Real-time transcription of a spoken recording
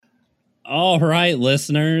All right,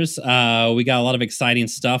 listeners. We got a lot of exciting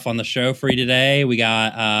stuff on the show for you today. We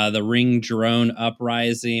got the Ring drone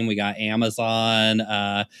uprising. We got Amazon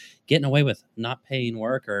getting away with not paying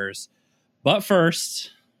workers. But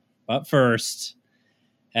first,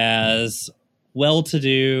 as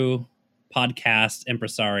well-to-do podcast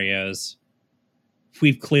impresarios,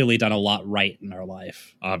 we've clearly done a lot right in our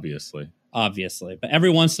life. Obviously. But every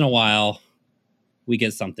once in a while, we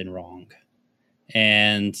get something wrong.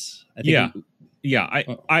 And I think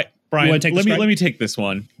Brian, let me take this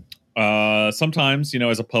one. Sometimes,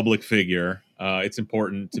 as a public figure, it's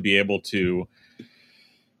important to be able to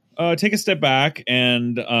take a step back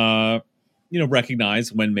and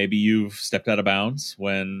recognize when maybe you've stepped out of bounds,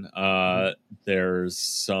 when there's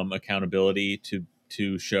some accountability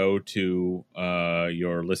to show to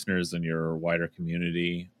your listeners and your wider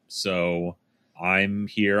community. So I'm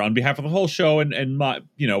here on behalf of the whole show and my,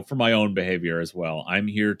 for my own behavior as well. I'm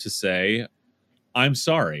here to say I'm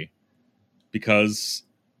sorry because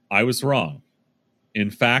I was wrong. In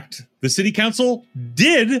fact, the city council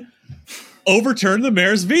did overturn the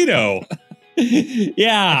mayor's veto.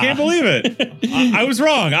 Yeah. I can't believe it. I was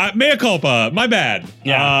wrong. Mea culpa. My bad.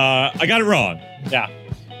 Yeah. I got it wrong. Yeah.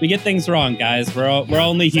 We get things wrong, guys. We're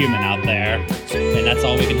only human out there. And that's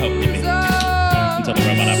all we can hope to be. Until the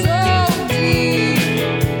robot up.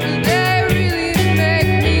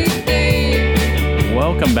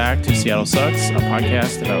 Welcome back to Seattle Sucks, a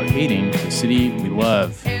podcast about hating the city we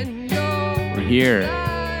love. We're here.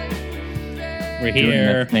 Doing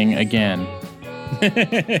this thing again.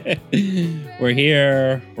 We're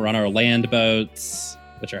here. We're on our land boats,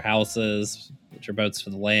 which are houses, which are boats for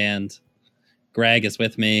the land. Greg is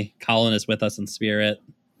with me. Colin is with us in spirit.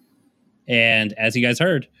 And as you guys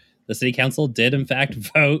heard, the city council did in fact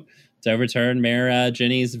vote to overturn Mayor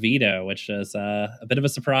Jenny's veto, which is a bit of a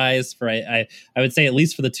surprise for I would say at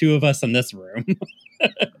least for the two of us in this room.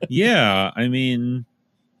 Yeah, I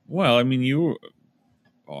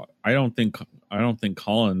don't think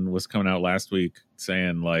Colin was coming out last week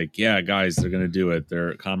saying like, yeah, guys, they're gonna do it.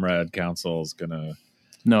 Their comrade council's gonna.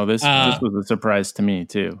 No, this was a surprise to me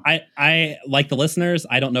too. I like the listeners.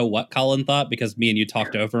 I don't know what Colin thought because me and you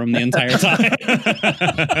talked over him the entire time.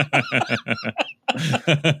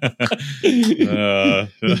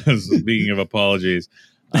 Speaking of apologies,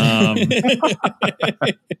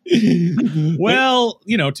 well,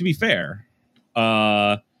 to be fair,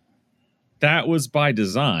 that was by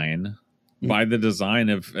design, by the design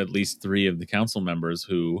of at least three of the council members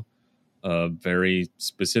who very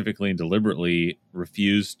specifically and deliberately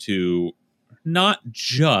refused to not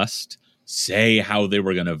just say how they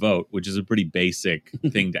were going to vote, which is a pretty basic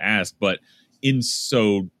thing to ask, but in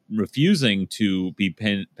so refusing to be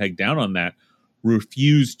pegged down on that,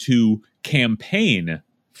 refuse to campaign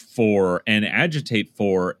for and agitate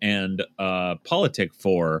for and politic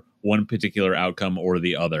for one particular outcome or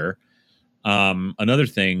the other. Another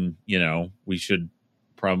thing, we should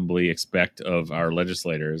probably expect of our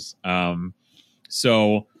legislators. And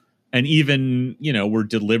even, we're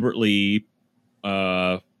deliberately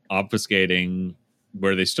obfuscating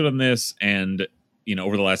where they stood on this. And,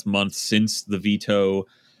 over the last month since the veto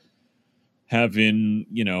have in,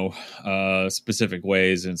 specific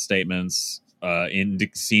ways and statements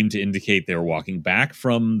seem to indicate they're walking back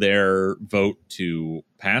from their vote to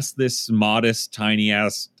pass this modest, tiny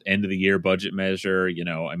ass end of the year budget measure.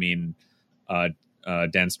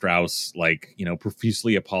 Dan Strauss,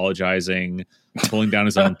 profusely apologizing, pulling down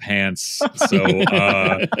his own pants so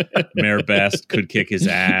Mayor Best could kick his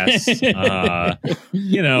ass,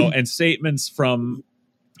 and statements from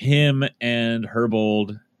him and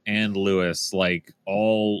Herbold and Lewis,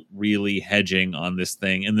 all really hedging on this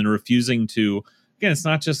thing and then refusing to, again, it's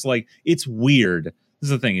not just it's weird. This is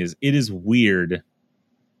the thing it is weird.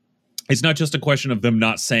 It's not just a question of them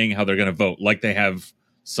not saying how they're going to vote, they have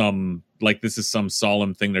this is some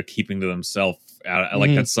solemn thing they're keeping to themselves,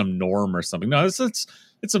 that's some norm or something. No, it's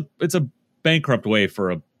a bankrupt way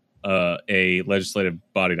for a legislative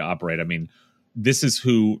body to operate. This is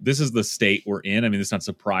the state we're in. It's not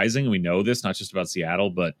surprising. We know this, not just about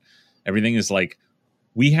Seattle, but everything is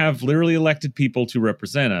we have literally elected people to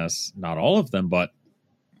represent us. Not all of them, but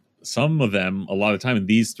some of them a lot of time. And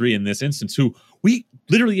these three in this instance, who we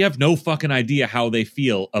literally have no fucking idea how they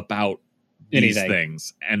feel about these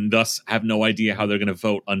things, and thus have no idea how they're going to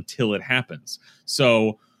vote until it happens.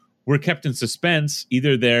 So we're kept in suspense.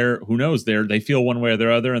 Either they feel one way or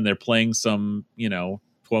the other, and they're playing some,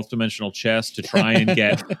 12th dimensional chess to try and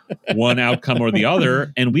get one outcome or the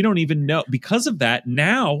other. And we don't even know because of that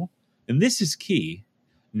now. And this is key.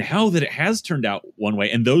 Now that it has turned out one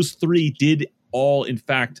way, and those three did all, in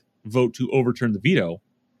fact, vote to overturn the veto,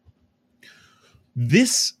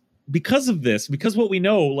 because what we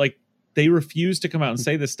know, like, they refuse to come out and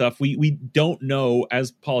say this stuff. We don't know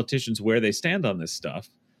as politicians where they stand on this stuff,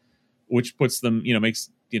 which puts them,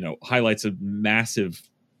 highlights a massive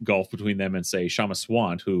gulf between them and, say, Shama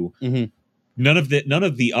Swant, who none of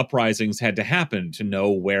the uprisings had to happen to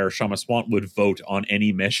know where Shama Swant would vote on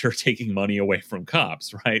any measure taking money away from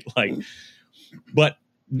cops, right? Like, but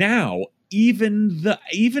now, even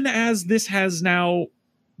as this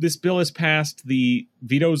bill has passed, the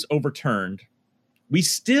veto's overturned, we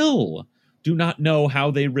still do not know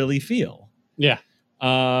how they really feel. Yeah.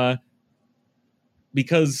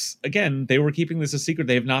 Because, again, they were keeping this a secret.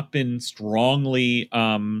 They have not been strongly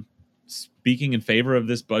speaking in favor of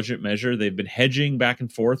this budget measure. They've been hedging back and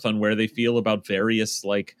forth on where they feel about various,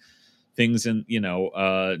 like, things in,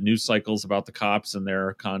 news cycles about the cops and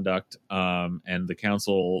their conduct, and the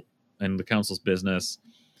council's business.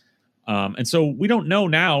 And so we don't know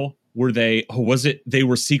now, they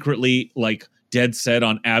were secretly, like, dead set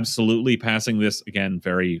on absolutely passing this, again,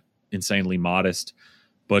 very insanely modest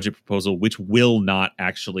budget proposal, which will not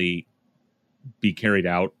actually be carried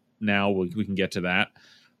out now. We can get to that.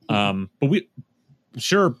 But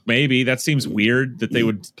maybe that seems weird that they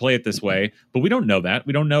would play it this way, but we don't know that.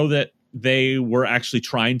 We don't know that they were actually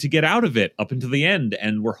trying to get out of it up until the end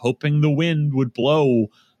and were hoping the wind would blow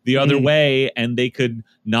the other way and they could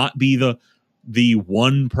not be the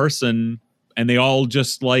one person, and they all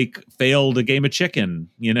just, like, failed a game of chicken,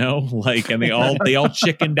 like, and they all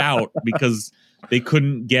chickened out because they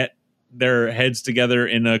couldn't get their heads together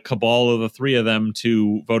in a cabal of the three of them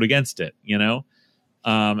to vote against it,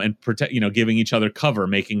 and protect, giving each other cover,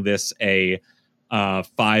 making this a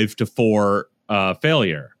 5-4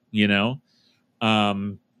 failure, in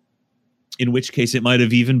which case it might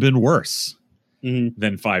have even been worse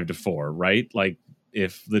than 5-4, right? Like,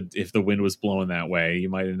 if the wind was blowing that way, you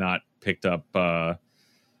might have not picked up some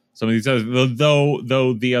of these others,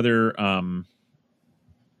 though the other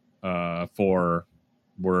four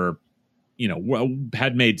were,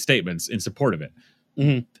 had made statements in support of it.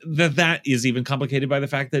 That is even complicated by the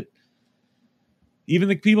fact that even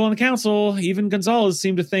the people on the council, even Gonzalez,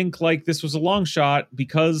 seemed to think like this was a long shot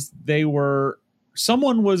because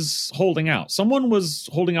someone was holding out. Someone was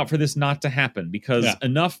holding out for this not to happen because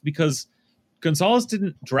Gonzalez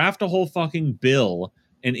didn't draft a whole fucking bill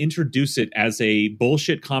and introduce it as a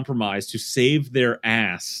bullshit compromise to save their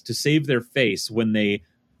ass, to save their face when they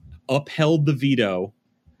upheld the veto.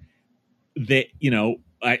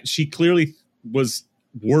 She clearly was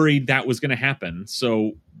worried that was going to happen.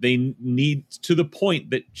 So they need, to the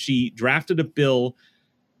point that she drafted a bill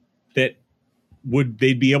that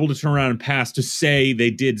they'd be able to turn around and pass to say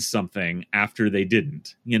they did something after they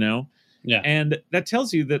didn't, Yeah. And that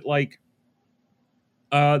tells you that, like,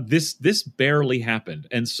 this barely happened.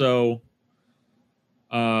 And so,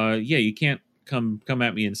 you can't come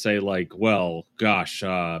at me and say, like, well, gosh,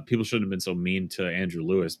 people shouldn't have been so mean to Andrew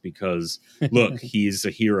Lewis because, look, he's a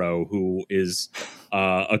hero who is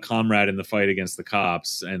a comrade in the fight against the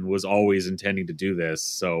cops and was always intending to do this.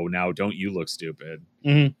 So now don't you look stupid.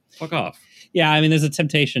 Fuck off. Yeah, I mean, there's a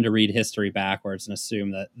temptation to read history backwards and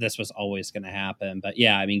assume that this was always going to happen. But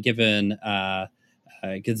yeah, I mean, given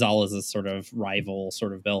Gonzalez's sort of rival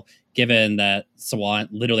sort of bill, given that Swant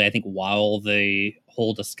literally, I think, while the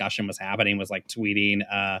whole discussion was happening, was like tweeting,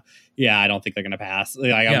 I don't think they're going to pass.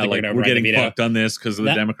 I don't think like, we're getting fucked on this because of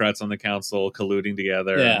the Democrats on the council colluding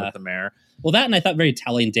together with the mayor. Well, that, and I thought very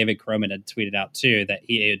telling, David Croman had tweeted out too that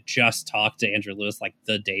he had just talked to Andrew Lewis like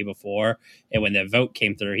the day before, and when the vote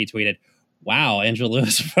came through, he tweeted, "Wow, Andrew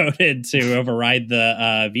Lewis voted to override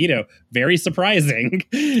the veto. Very surprising."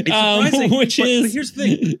 It's surprising, but here's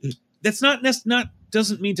the thing: that's not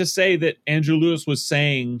doesn't mean to say that Andrew Lewis was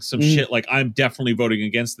saying some shit like, "I'm definitely voting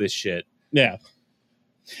against this shit." Yeah,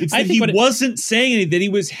 it's that he wasn't saying anything, that he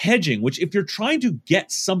was hedging. Which, if you're trying to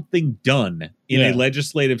get something done in a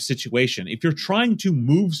legislative situation, if you're trying to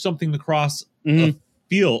move something across a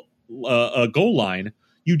goal line,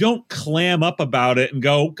 you don't clam up about it and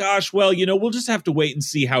go, gosh, well, we'll just have to wait and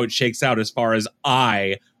see how it shakes out as far as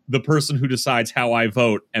the person who decides how I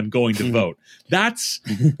vote, am going to vote. That's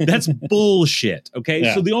bullshit. Okay.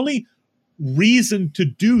 Yeah. So the only reason to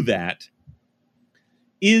do that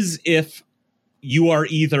is if you are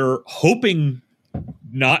either hoping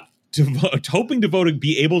to vote,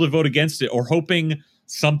 be able to vote against it, or hoping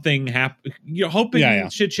something happens. You're hoping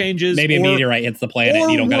shit changes. Maybe a meteorite hits the planet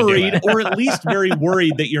and you don't got to do it. Or at least very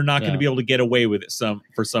worried that you're not going to be able to get away with it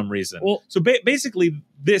for some reason. Well, so basically,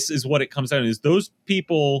 this is what it comes down to: is those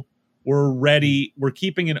people were ready. We're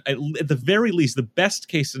keeping it at the very least. The best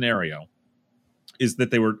case scenario is that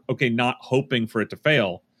they were not hoping for it to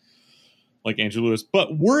fail. like Andrew Lewis,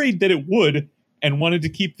 but worried that it would and wanted to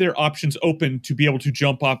keep their options open to be able to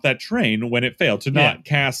jump off that train when it failed, to not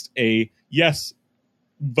cast a yes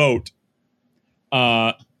vote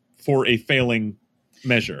for a failing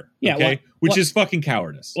measure. Yeah, okay, which is fucking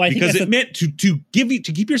cowardice. Well, because it meant to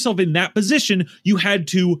keep yourself in that position, you had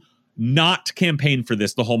to not campaign for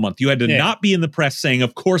this the whole month. You had to not be in the press saying,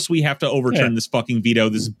 of course we have to overturn this fucking veto.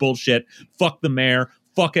 This is bullshit. Fuck the mayor.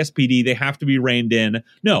 Fuck SPD. They have to be reined in.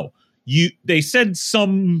 No, they said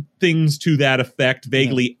some things to that effect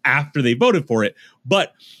vaguely after they voted for it.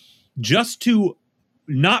 But just to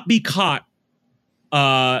not be caught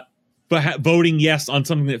voting yes on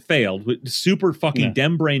something that failed, super fucking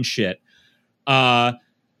Dem brain shit.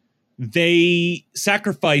 They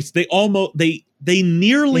sacrificed. They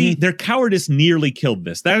nearly, their cowardice nearly killed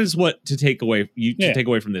this. That is what to take away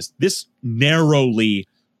from this. This narrowly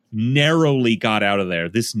got out of there.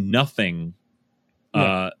 This nothing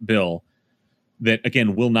bill that,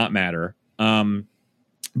 again, will not matter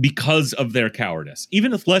because of their cowardice.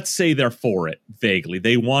 Even if, let's say, they're for it vaguely,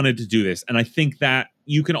 they wanted to do this. And I think that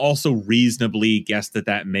you can also reasonably guess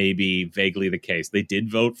that may be vaguely the case. They did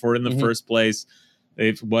vote for it in the first place.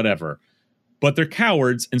 Whatever. But they're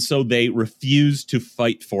cowards, and so they refused to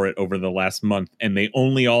fight for it over the last month. And they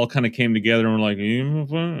only all kind of came together and were like,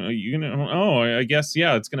 I guess,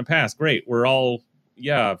 it's going to pass. Great. We're all,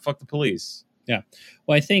 fuck the police. Yeah.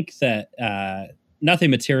 Well, I think that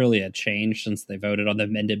nothing materially had changed since they voted on the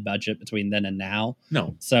amended budget between then and now.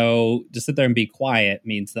 No. So to sit there and be quiet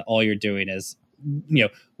means that all you're doing is,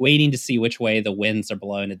 waiting to see which way the winds are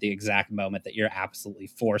blowing at the exact moment that you're absolutely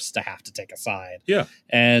forced to have to take a side. Yeah.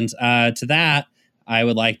 And to that, I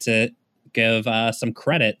would like to give some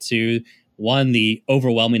credit to, one, the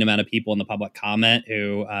overwhelming amount of people in the public comment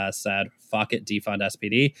who said, fuck it, defund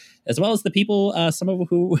SPD, as well as the people, some of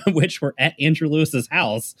which were at Andrew Lewis's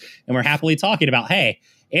house and were happily talking about, hey,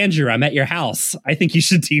 Andrew, I'm at your house. I think you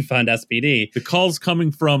should defund SPD. The call's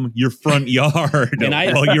coming from your front yard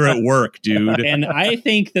while you're at work, dude. And I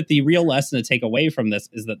think that the real lesson to take away from this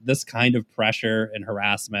is that this kind of pressure and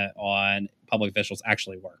harassment on public officials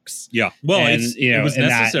actually works. Yeah. Well, it was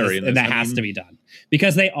necessary. And that has to be done.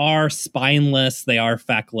 Because they are spineless, they are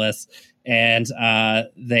feckless, and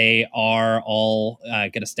they are all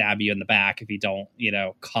going to stab you in the back if you don't,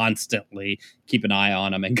 constantly keep an eye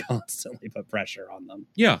on them and constantly put pressure on them.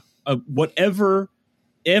 Yeah.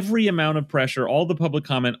 Every amount of pressure, all the public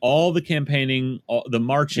comment, all the campaigning, all the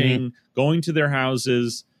marching, going to their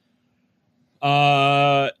houses,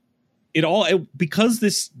 because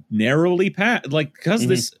this narrowly passed,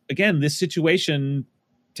 this situation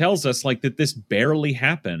tells us that this barely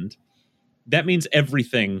happened. That means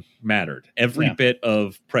everything mattered. Every bit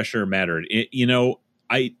of pressure mattered.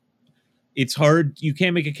 It's hard. You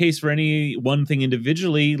can't make a case for any one thing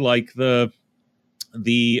individually, like the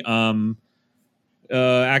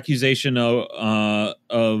accusation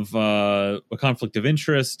of a conflict of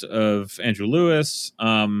interest of Andrew Lewis.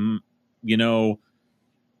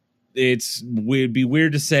 It would be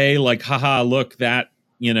weird to say haha, look, that,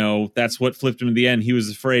 that's what flipped him in the end. He was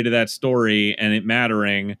afraid of that story and it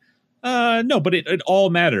mattering. No, but it all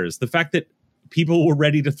matters. The fact that people were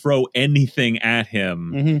ready to throw anything at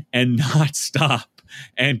him and not stop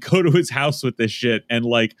and go to his house with this shit and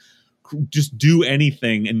just do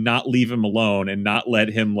anything and not leave him alone and not let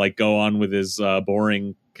him go on with his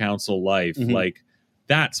boring council life.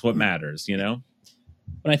 That's what matters,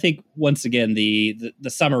 But I think once again, the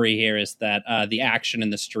summary here is that the action in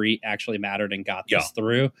the street actually mattered and got this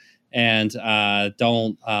through. And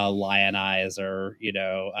don't lionize or,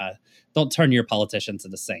 don't turn your politicians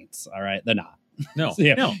into saints. All right. They're not. No, so,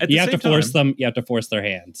 no. You have to force them. You have to force their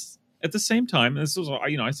hands. At the same time, this was,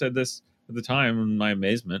 I said this at the time in my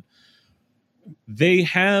amazement. They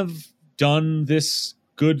have done this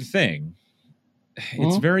good thing.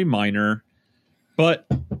 It's very minor, but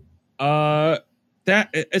that,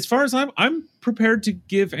 as far as I'm prepared to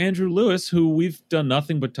give Andrew Lewis, who we've done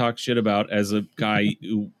nothing but talk shit about as a guy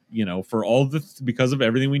who, for all because of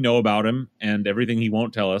everything we know about him and everything he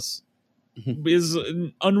won't tell us, is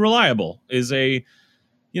unreliable, is a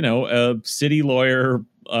city lawyer,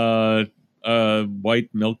 white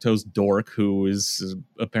milquetoast dork who is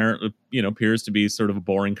apparently, appears to be sort of a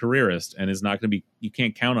boring careerist and is not going to be, you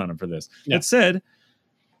can't count on him for this. Yeah. That said,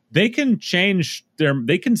 they can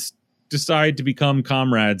decide to become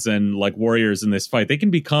comrades and warriors in this fight. They can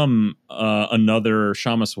become another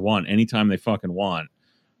Shamus One anytime they fucking want.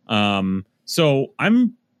 So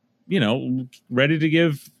I'm, ready to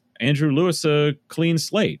give Andrew Lewis a clean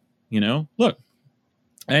slate, look,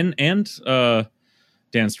 and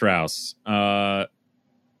Dan Strauss,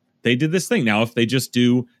 they did this thing. Now, if they just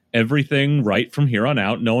do everything right from here on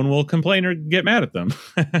out. No one will complain or get mad at them.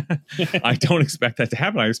 I don't expect that to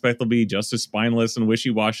happen. I expect they'll be just as spineless and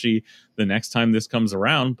wishy-washy the next time this comes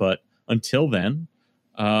around. But until then,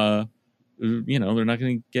 they're not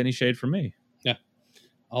going to get any shade from me. Yeah.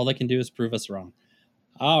 All they can do is prove us wrong.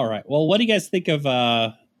 All right. Well, what do you guys think of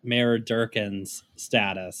Mayor Durkin's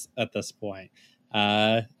status at this point?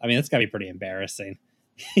 It's got to be pretty embarrassing.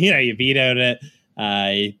 You vetoed it.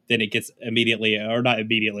 Then it gets immediately, or not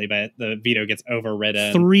immediately, but the veto gets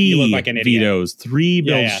overridden. 3 you look like an idiot. vetoes. 3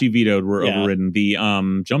 bills she vetoed were overridden. The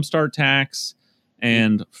Jumpstart tax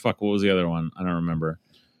and what was the other one? I don't remember.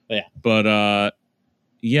 But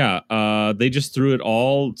they just threw it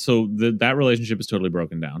all. So that relationship is totally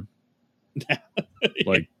broken down.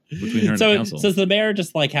 Like between her and the council. So does the mayor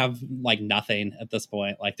just have nothing at this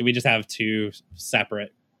point? Do we just have 2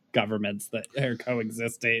 separate governments that are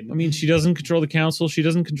coexisting? I mean, she doesn't control the council. She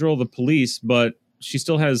doesn't control the police, but she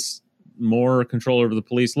still has more control over the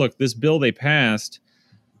police. Look, this bill they passed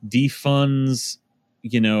defunds,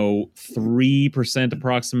 3%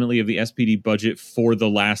 approximately of the SPD budget for the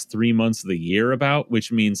last 3 months of the year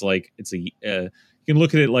which means it's you can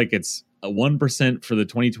look at it like it's a 1% for the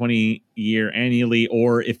 2020 year annually,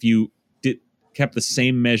 or if you kept the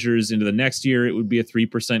same measures into the next year, it would be a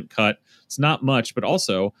 3% cut. It's not much, but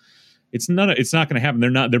also it's not going to happen.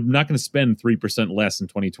 They're not going to spend 3% less in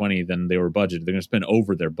 2020 than they were budgeted. They're going to spend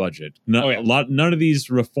over their budget. None of these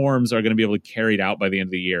reforms are going to be able to carried out by the end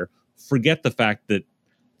of the year. Forget the fact that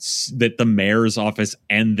the mayor's office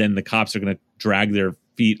and then the cops are going to drag their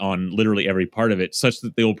feet on literally every part of it, such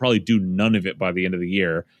that they will probably do none of it by the end of the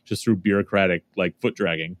year, just through bureaucratic foot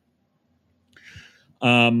dragging.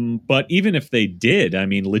 But even if they did,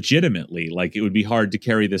 legitimately, it would be hard to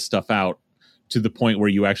carry this stuff out to the point where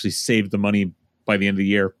you actually save the money by the end of the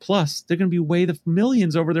year. Plus, they're going to be way the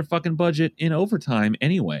millions over their fucking budget in overtime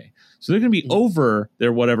anyway. So they're going to be over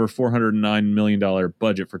their whatever $409 million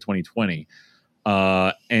budget for 2020.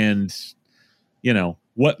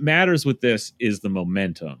 What matters with this is the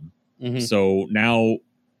momentum. Mm-hmm. So now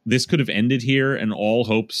this could have ended here, and all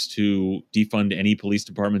hopes to defund any police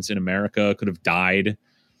departments in America could have died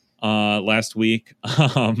last week,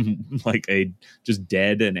 just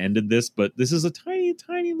dead and ended this. But this is a tiny,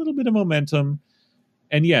 tiny little bit of momentum,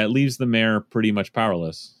 and it leaves the mayor pretty much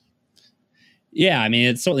powerless. Yeah,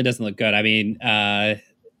 it certainly doesn't look good. I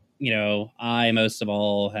most of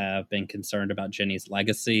all have been concerned about Jenny's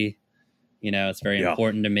legacy. It's very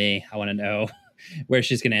important to me. I want to know where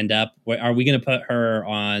she's going to end up. Are we going to put her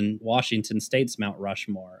on Washington State's Mount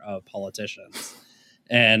Rushmore of politicians?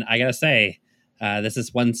 And I got to say, this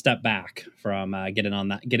is one step back from getting on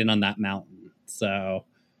that mountain. So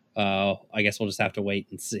I guess we'll just have to wait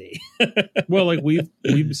and see. Well,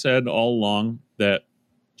 we've said all along that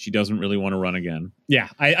she doesn't really want to run again. Yeah,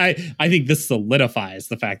 I think this solidifies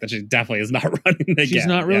the fact that she definitely is not running again. She's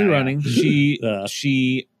not really running.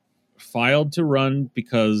 She filed to run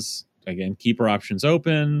because, again, keep her options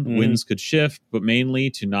open. Winds could shift, but mainly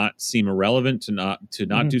to not seem irrelevant. To not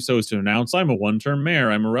do so is to announce, I'm a one-term mayor.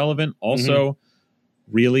 I'm irrelevant. Also,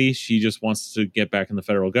 really, she just wants to get back in the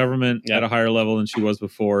federal government at a higher level than she was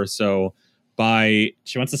before. So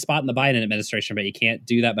she wants a spot in the Biden administration, but you can't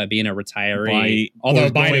do that by being a retiree. Although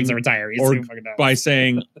Biden's a retiree, or by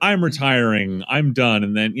saying I'm retiring, I'm done,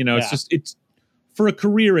 and then it's for a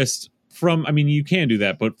careerist. You can do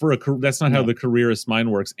that, but that's not how the careerist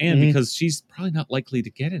mind works. And because she's probably not likely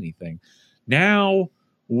to get anything now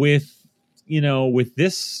with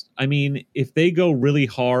this. If they go really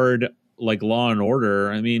hard, like Law and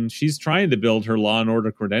Order, she's trying to build her Law and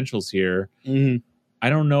Order credentials here. Mm-hmm. I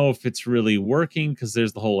don't know if it's really working because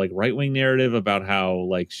there's the whole right-wing narrative about how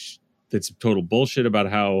that's total bullshit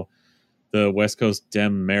about how the West Coast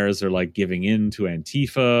Dem mayors are giving in to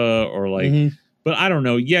Antifa or but I don't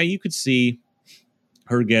know. Yeah, you could see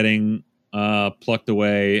her getting plucked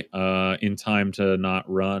away in time to not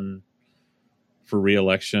run for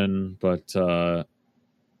re-election. But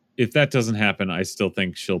if that doesn't happen, I still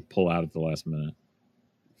think she'll pull out at the last minute.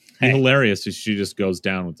 It'd be hilarious if she just goes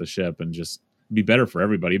down with the ship and just be better for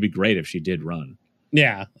everybody. It'd be great if she did run.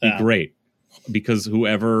 Yeah. It'd be great because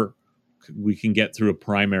whoever we can get through a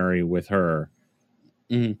primary with her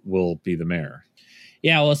will be the mayor.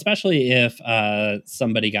 Yeah, well, especially if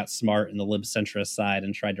somebody got smart in the lib centrist side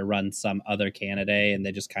and tried to run some other candidate and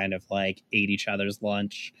they just kind of ate each other's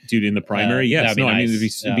lunch. Dude, in the primary? Yes. No,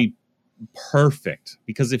 nice. It'd be perfect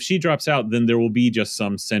because if she drops out, then there will be just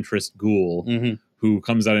some centrist ghoul who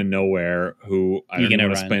comes out of nowhere who I don't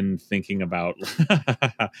want to spend thinking about.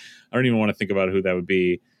 I don't even want to think about who that would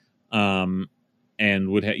be. And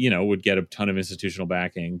would get a ton of institutional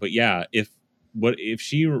backing. But yeah, if what if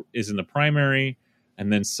she is in the primary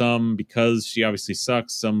and then some, because she obviously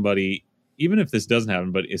sucks, somebody, even if this doesn't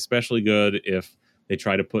happen, but especially good if they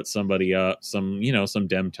try to put somebody up, some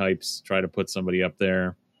Dem types try to put somebody up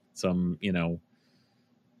there, some,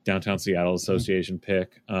 downtown Seattle Association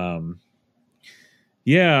pick.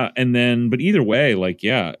 Yeah. And then, but either way, like,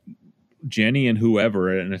 yeah, Jenny and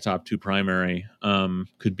whoever in a top 2 primary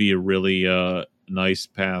could be a really nice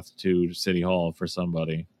path to City Hall for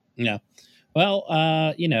somebody. Yeah. Well,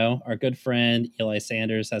 our good friend Eli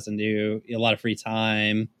Sanders has a lot of free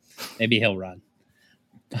time. Maybe he'll run.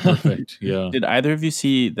 Perfect. Yeah. Did either of you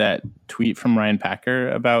see that tweet from Ryan Packer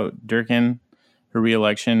about Durkin, her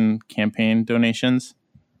re-election campaign donations?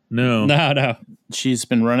 No. She's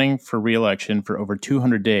been running for re-election for over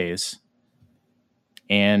 200 days,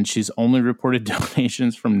 and she's only reported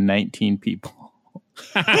donations from 19 people.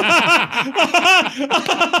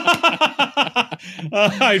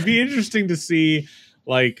 It'd be interesting to see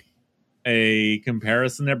like a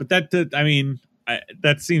comparison there, but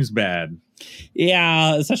that seems bad.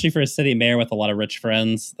 Yeah, especially for a city mayor with a lot of rich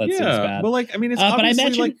friends. That seems bad. Well, it's but I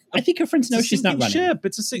imagine I think her friends know she's not running. Ship.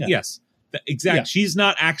 It's yes. Exactly. Yeah. She's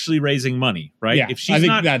not actually raising money, right? Yeah, if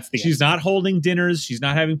she's not holding dinners, she's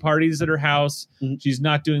not having parties at her house. Mm-hmm. She's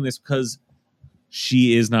not doing this because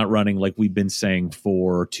she is not running, like we've been saying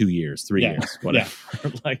for 2 years, 3 years, whatever.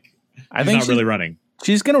 Yeah. I think she's not really running.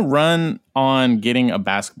 She's going to run on getting a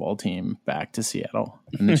basketball team back to Seattle,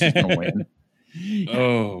 and then she's going to win.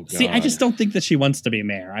 Oh, God. See, I just don't think that she wants to be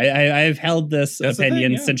mayor. I've held this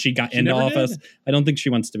opinion since she got into office. I don't think she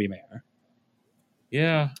wants to be mayor.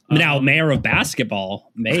 Yeah. Now, mayor of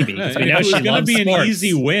basketball, maybe. If it was going to be an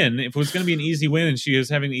easy win, and she is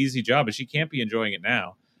having an easy job, but she can't be enjoying it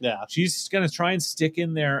now. Yeah. She's going to try and stick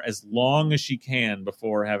in there as long as she can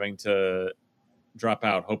before having to drop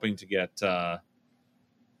out, hoping to get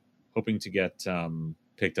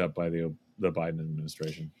picked up by the Biden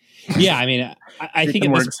administration. Yeah, I mean, I think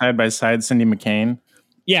it works side by side. Cindy McCain.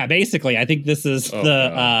 Yeah, basically, I think this is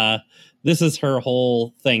this is her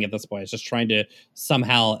whole thing at this point. It's just trying to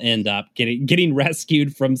somehow end up getting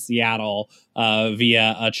rescued from Seattle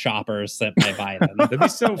via a chopper sent by Biden. That'd be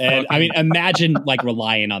so fun. I mean, imagine like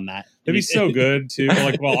relying on that. That'd be so good too.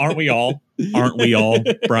 Like, well, aren't we all? Aren't we all,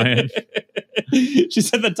 Brian?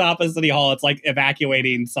 She's at the top of City Hall. It's like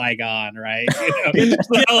evacuating Saigon, right?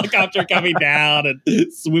 The helicopter coming down and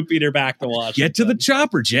swooping her back to Washington. Get to the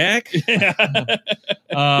chopper, Jack.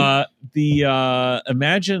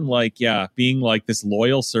 Imagine being like this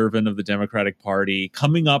loyal servant of the Democratic Party,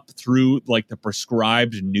 coming up through like the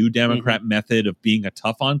prescribed New Democrat method of being a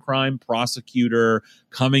tough on crime prosecutor,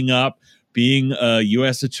 coming up, being a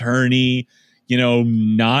U.S. attorney,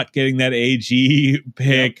 not getting that AG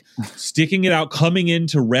pick, sticking it out, coming in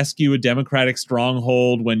to rescue a Democratic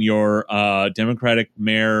stronghold when your Democratic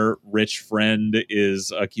mayor, rich friend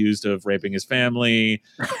is accused of raping his family.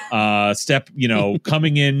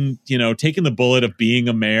 Coming in, taking the bullet of being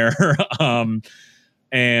a mayor, and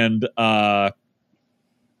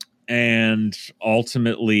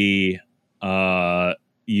ultimately,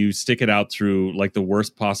 you stick it out through like the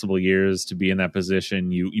worst possible years to be in that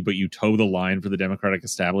position. But you toe the line for the Democratic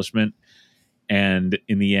establishment, and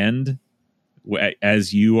in the end,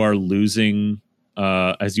 as you are losing,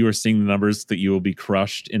 as you are seeing the numbers that you will be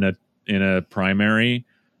crushed in a primary,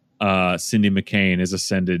 Cindy McCain is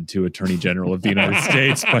ascended to Attorney General of the United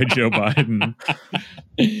States by Joe Biden.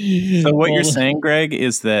 So what you're saying, Greg,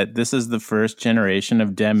 is that this is the first generation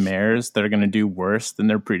of Dem mayors that are going to do worse than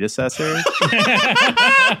their predecessors?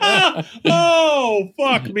 Oh,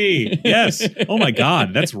 fuck me. Yes. Oh my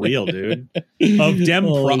God. That's real, dude. Of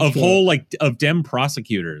Dem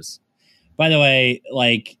prosecutors. By the way,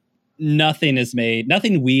 like,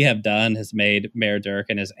 nothing we have done has made Mayor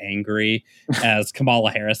Durkin as angry as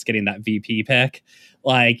Kamala Harris getting that VP pick.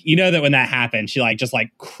 Like, that when that happened, she just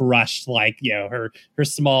crushed her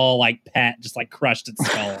small pet, just crushed its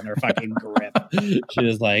skull in her fucking grip. She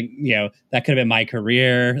was like, that could have been my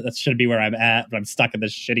career. That should be where I'm at, but I'm stuck in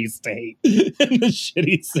this shitty state, in this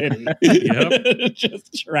shitty city. Yep.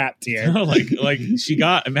 Just trapped here.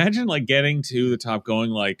 Imagine getting to the top,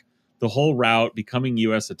 going the whole route, becoming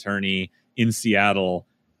U.S. attorney in Seattle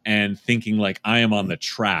and thinking I am on the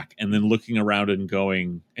track, and then looking around and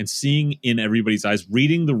going and seeing in everybody's eyes,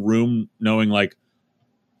 reading the room, knowing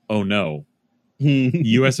oh no,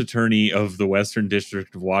 U.S. attorney of the Western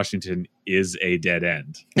District of Washington is a dead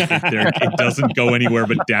end. It doesn't go anywhere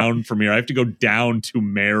but down from here. I have to go down to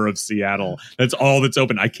mayor of Seattle. That's all that's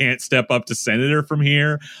open. I can't step up to senator from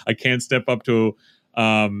here. I can't step up to,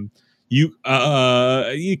 you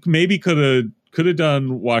maybe could have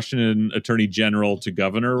done Washington Attorney General to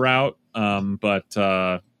governor route,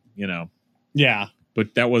 But you know, Yeah.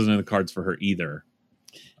 but that wasn't in the cards for her either.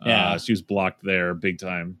 Yeah. She was blocked there big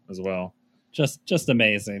time as well. Just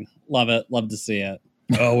amazing. Love it. Love to see it.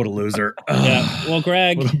 Oh, what a loser. Yeah. Well,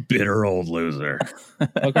 Greg. What a bitter old loser.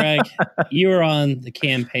 Well, Greg, you were on the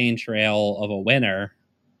campaign trail of a winner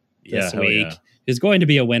this week. Yeah. Who's going to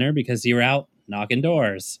be a winner because you were out knocking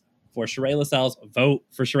doors for Sheree Lascelles. Vote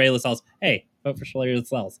for Sheree Lascelles. Hey, vote for Sheree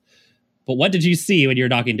Lascelles. But what did you see when you were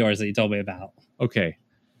knocking doors that you told me about? Okay.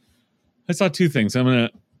 I saw two things. I'm going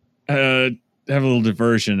to have a little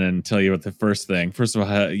diversion and tell you what the first thing. First of all,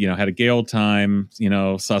 had a gay old time,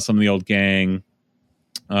 saw some of the old gang,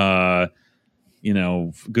 good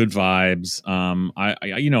vibes.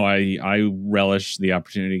 I relish the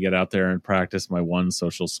opportunity to get out there and practice my one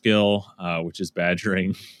social skill, which is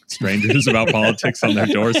badgering strangers about politics on their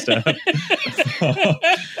doorstep.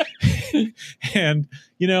 And,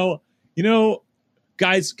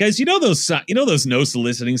 guys, those no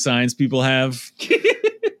soliciting signs people have.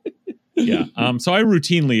 Yeah. So I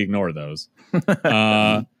routinely ignore those. But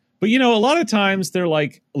a lot of times they're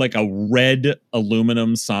like a red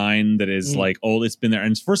aluminum sign that is like old. It's been there.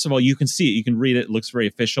 And first of all, you can see it. You can read it. It looks very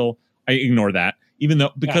official. I ignore that,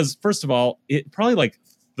 because first of all, it probably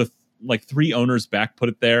the 3 owners back put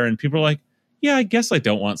it there, and people are like, yeah, I guess I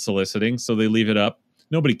don't want soliciting. So they leave it up.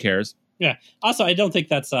 Nobody cares. Yeah. Also, I don't think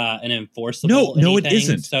that's an enforceable. No, it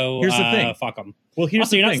isn't. So here's the thing. Fuck them. Well, here's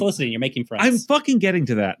also, the you're thing. not soliciting. You're making friends. I'm fucking getting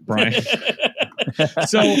to that, Brian.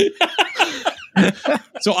 So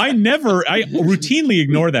I routinely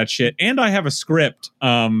ignore that shit. And I have a script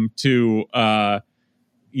to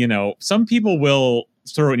some people will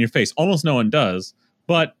throw it in your face. Almost no one does.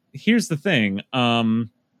 But here's the thing.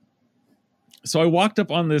 So I walked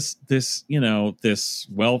up on this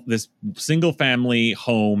single family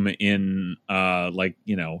home in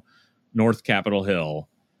North Capitol Hill,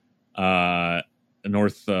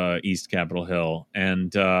 East Capitol Hill,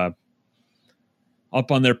 and up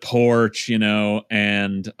on their porch,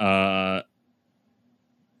 and I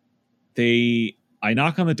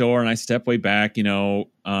knock on the door and I step way back,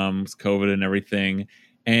 it's COVID and everything,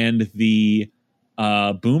 and the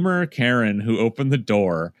boomer Karen who opened the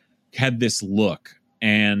door had this look,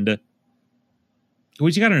 and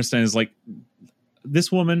what you gotta understand is this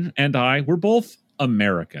woman and we're both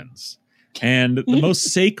Americans, and the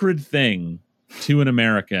most sacred thing to an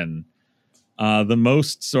American, the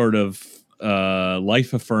most sort of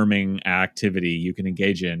life-affirming activity you can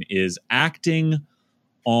engage in is acting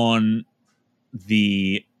on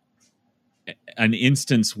an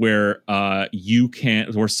instance where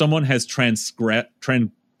where someone has transgressed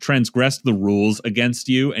the rules against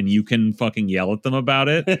you, and you can fucking yell at them about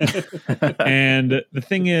it. And the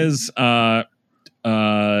thing is, don't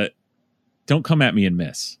come at me and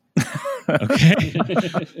miss. Okay.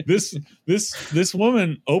 This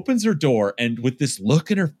woman opens her door, and with this look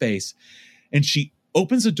in her face, and she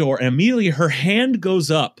opens the door, and immediately her hand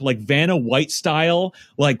goes up like Vanna White style,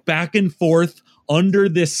 like back and forth under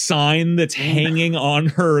this sign that's hanging on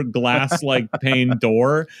her glass pane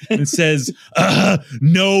door, and says,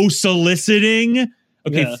 no soliciting.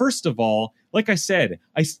 Okay. Yeah. First of all, like I said,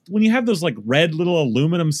 when you have those red little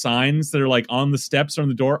aluminum signs that are on the steps or on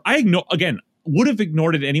the door, I would have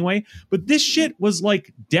ignored it anyway, but this shit was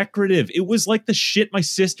decorative. It was the shit my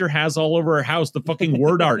sister has all over her house, the fucking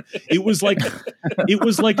word art. It was like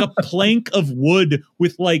a plank of wood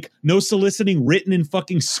with no soliciting written in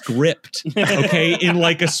fucking script, okay, in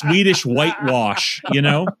a Swedish whitewash,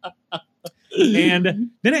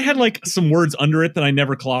 And then it had some words under it that I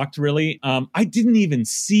never clocked really. I didn't even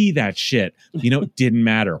see that shit. It didn't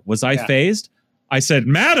matter. Was I phased? I said,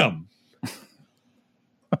 "Madam,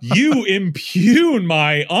 you impugn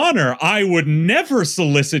my honor. I would never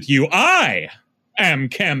solicit you. I am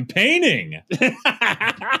campaigning."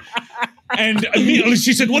 And immediately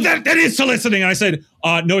she said, "Well, that is soliciting." And I said,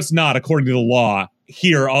 "No, it's not, according to the law.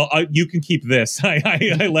 Here, you can keep this."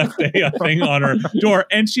 I left a thing on her door,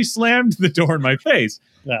 and she slammed the door in my face.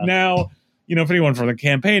 Yeah. Now, if anyone from the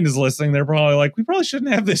campaign is listening, they're probably like, we probably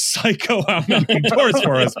shouldn't have this psycho out knocking doors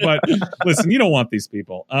for us. But listen, you don't want these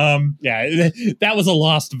people. Yeah, that was a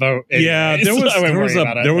lost vote. Anyway, yeah, there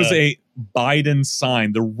was a Biden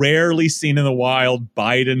sign, the rarely seen in the wild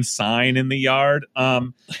Biden sign in the yard.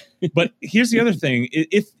 But here's the other thing: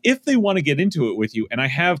 if they want to get into it with you, and I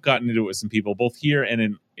have gotten into it with some people, both here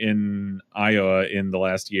and in Iowa in the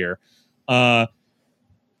last year, they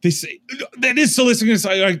say that is soliciting.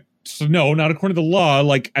 So no, not according to the law.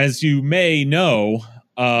 As you may know,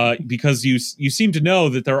 because you seem to know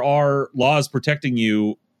that there are laws protecting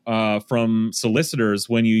you from solicitors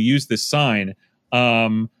when you use this sign.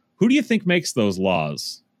 Who do you think makes those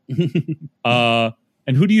laws?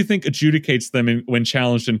 And who do you think adjudicates them when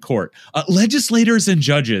challenged in court? Legislators and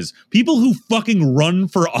judges. People who fucking run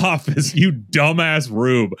for office, you dumbass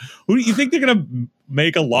rube. Who do you think they're going to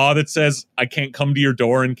make a law that says I can't come to your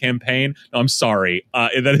door and campaign? No, I'm sorry.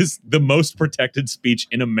 That is the most protected speech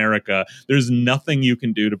in America. There's nothing you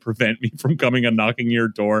can do to prevent me from coming and knocking your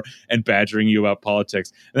door and badgering you about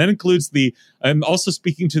politics. And that includes I'm also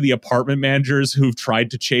speaking to the apartment managers who've tried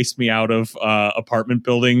to chase me out of apartment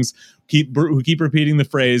buildings, who keep repeating the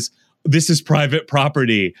phrase, "This is private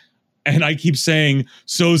property." And I keep saying,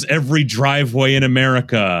 so's every driveway in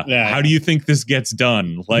America. Yeah. How do you think this gets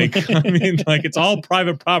done? Like, I mean, like, it's all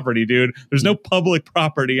private property, dude. There's no public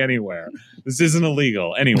property anywhere. This isn't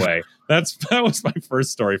illegal. Anyway, that was my first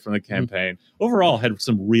story from the campaign. Overall, had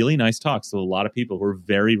some really nice talks with a lot of people who were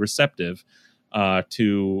very receptive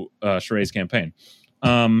to Sheree's campaign.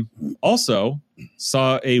 Also,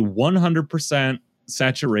 saw a 100%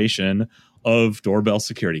 saturation of doorbell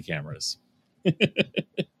security cameras.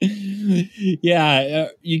 Yeah,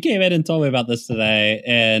 you came in and told me about this today,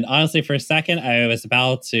 and honestly, for a second, I was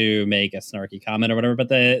about to make a snarky comment or whatever, but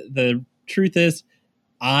the truth is,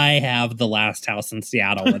 I have the last house in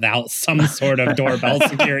Seattle without some sort of doorbell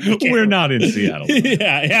security camera. We're not in Seattle.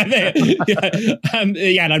 I'm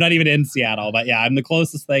not even in Seattle, but yeah, I'm the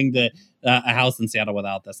closest thing to a house in Seattle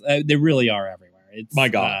without this. They really are everywhere. It's, my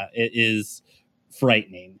God, it is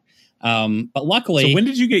frightening. But luckily, so when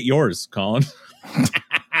did you get yours, Colin?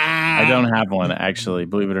 I don't have one, actually,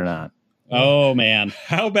 believe it or not. Oh man,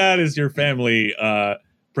 how bad is your family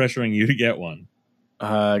pressuring you to get one?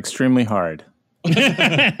 Extremely hard.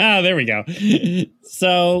 There we go.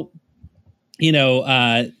 So,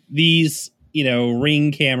 these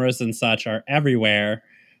Ring cameras and such are everywhere.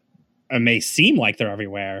 It may seem like they're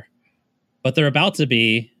everywhere, but they're about to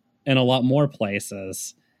be in a lot more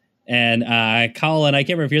places. And Colin, I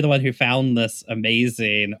can't remember if you're the one who found this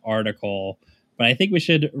amazing article, but I think we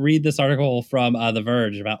should read this article from The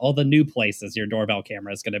Verge about all the new places your doorbell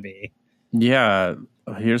camera is going to be. Yeah,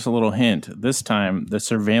 here's a little hint. This time, the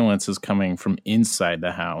surveillance is coming from inside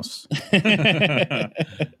the house. All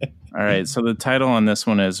right, so the title on this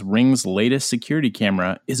one is Ring's latest security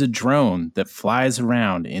camera is a drone that flies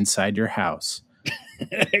around inside your house.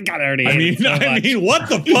 God, I mean, what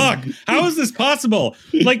the fuck? How is this possible?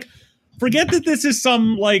 Like, forget that this is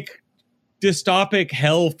some like dystopic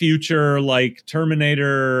hell future, like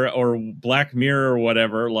Terminator or Black Mirror or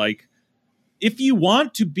whatever. Like, if you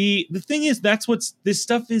want to be, the thing is, this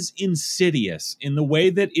stuff is insidious in the way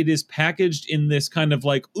that it is packaged in this kind of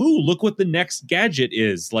like, ooh, look what the next gadget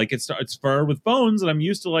is. Like, it's far with phones, and I'm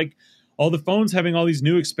used to like all the phones having all these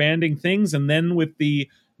new expanding things, and then with the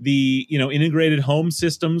integrated home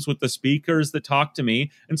systems with the speakers that talk to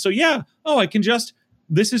me. And so,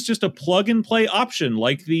 this is just a plug and play option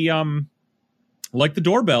like the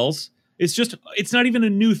doorbells. It's not even a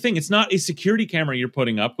new thing. It's not a security camera you're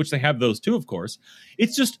putting up, which they have those too, of course.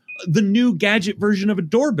 It's just the new gadget version of a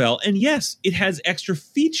doorbell. And yes, it has extra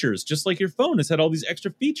features, just like your phone has had all these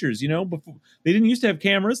extra features, before they didn't used to have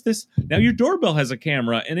cameras. Now your doorbell has a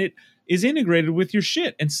camera and it is integrated with your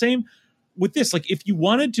shit. And same with this, like if you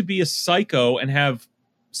wanted to be a psycho and have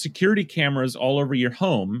security cameras all over your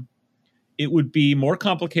home, it would be more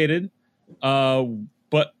complicated.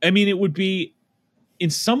 But I mean, it would be, in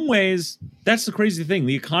some ways, that's the crazy thing.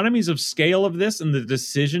 The economies of scale of this and the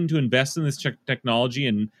decision to invest in this technology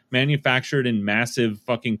and manufacture it in massive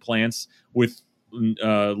fucking plants with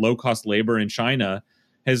low-cost labor in China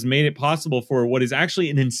has made it possible for what is actually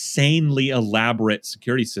an insanely elaborate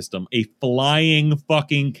security system, a flying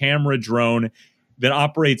fucking camera drone that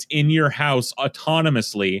operates in your house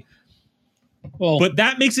autonomously. Well, but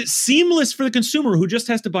that makes it seamless for the consumer who just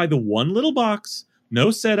has to buy the one little box,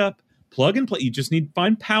 no setup, plug and play. You just need to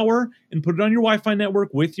find power and put it on your Wi-Fi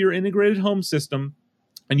network with your integrated home system.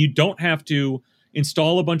 And you don't have to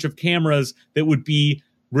install a bunch of cameras that would be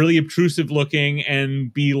really obtrusive looking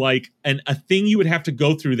and be like a thing you would have to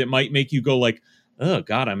go through that might make you go like, oh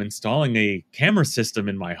God, I'm installing a camera system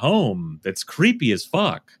in my home. That's creepy as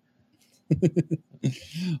fuck.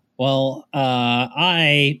 Well,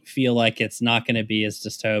 I feel like it's not going to be as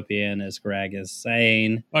dystopian as Greg is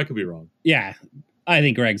saying. I could be wrong. Yeah, I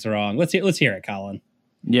think Greg's wrong. Let's hear it, Colin.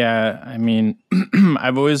 Yeah, I mean,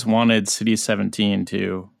 I've always wanted City 17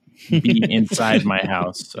 to be inside my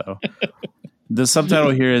house. So the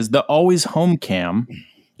subtitle here is "The Always Home Cam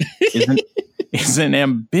is an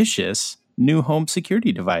ambitious new home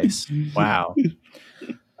security device." Wow.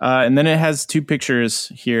 And then it has two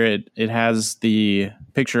pictures here. It has the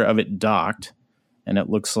picture of it docked, and it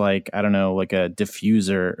looks like, I don't know, like a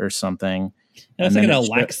diffuser or something. It's And like an then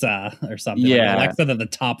Alexa or something. Yeah. Like an Alexa that the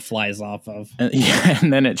top flies off of.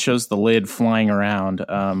 And then it shows the lid flying around,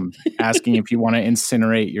 asking if you want to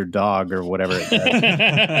incinerate your dog or whatever it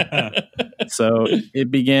does. So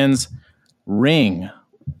it begins. Ring,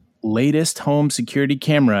 latest home security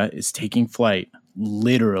camera is taking flight.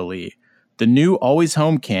 Literally. The new Always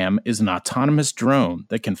Home Cam is an autonomous drone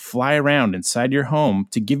that can fly around inside your home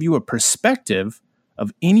to give you a perspective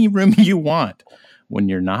of any room you want when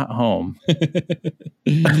you're not home.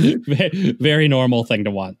 Very normal thing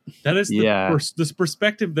to want. That is this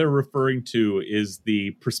perspective they're referring to is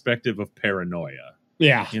the perspective of paranoia.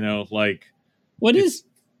 Yeah. You know, like what is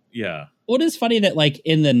funny that like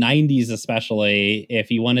in the 90s especially, if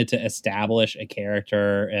you wanted to establish a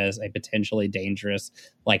character as a potentially dangerous,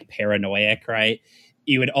 like paranoiac, right,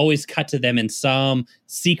 you would always cut to them in some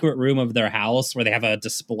secret room of their house where they have a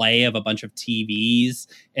display of a bunch of TVs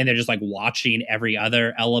and they're just like watching every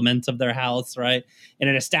other element of their house, right? And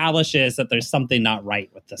it establishes that there's something not right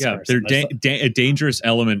with this person. They're a dangerous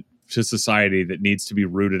element to society that needs to be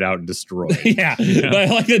rooted out and destroyed. Yeah. But I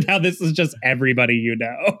like that now this is just everybody you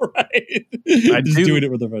know, right? Doing it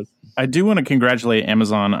with their voice. I do want to congratulate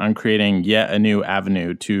Amazon on creating yet a new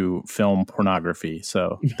avenue to film pornography.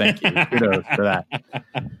 So thank you. Kudos for that.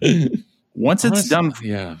 Once it's done.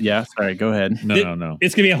 Yeah. Sorry, go ahead. No.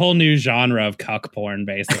 It's going to be a whole new genre of cuck porn,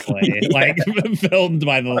 basically, like filmed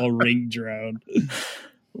by the little Ring drone.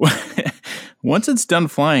 Once it's done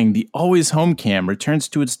flying, the Always Home Cam returns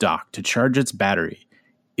to its dock to charge its battery.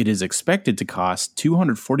 It is expected to cost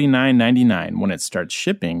 $249.99 when it starts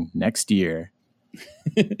shipping next year.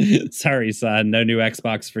 Sorry, son, no new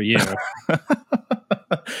Xbox for you.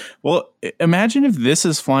 Well, imagine if this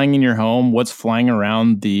is flying in your home, what's flying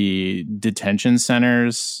around the detention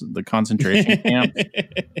centers, the concentration camps?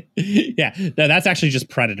 Yeah, no, that's actually just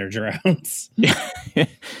Predator drones.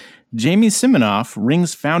 Jamie Siminoff,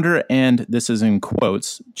 Ring's founder and, this is in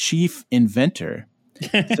quotes, chief inventor,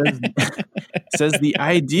 says the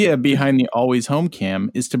idea behind the Always Home Cam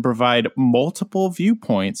is to provide multiple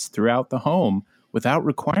viewpoints throughout the home without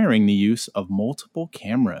requiring the use of multiple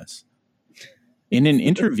cameras. In an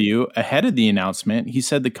interview ahead of the announcement, he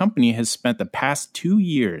said the company has spent the past 2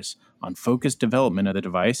 years on focused development of the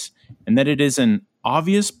device and that it is an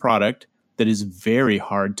obvious product that is very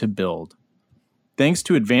hard to build. Thanks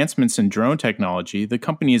to advancements in drone technology, the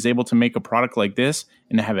company is able to make a product like this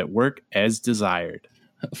and have it work as desired.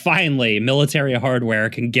 Finally, military hardware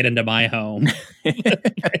can get into my home.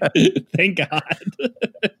 Thank God.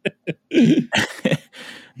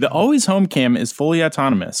 The Always Home Cam is fully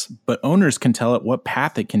autonomous, but owners can tell it what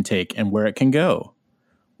path it can take and where it can go.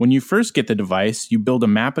 When you first get the device, you build a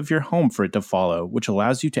map of your home for it to follow, which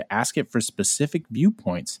allows you to ask it for specific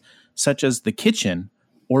viewpoints, such as the kitchen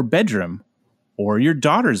or bedroom, or your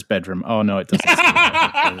daughter's bedroom. Oh, no, it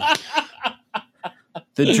doesn't.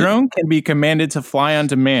 The drone can be commanded to fly on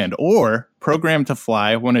demand or programmed to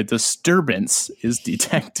fly when a disturbance is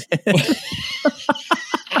detected.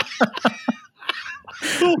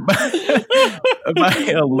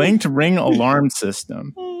 by a linked Ring alarm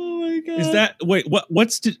system. Oh, my God. Is that... Wait,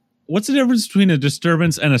 what's the difference between a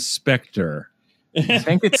disturbance and a specter? I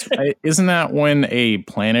think it's... Isn't that when a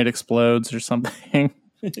planet explodes or something?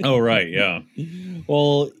 Oh, right, yeah.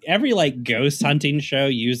 Well, every like ghost hunting show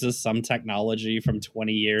uses some technology from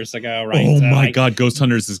 20 years ago, right? Oh, so, my God, Ghost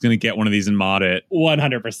Hunters is going to get one of these and mod it.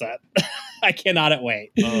 100%. I cannot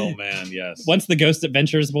wait. Oh, man, yes. Once the Ghost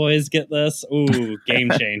Adventures boys get this, ooh,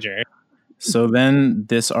 game changer. So then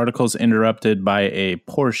this article is interrupted by a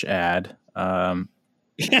Porsche ad.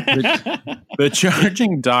 The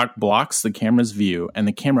charging dock blocks the camera's view, and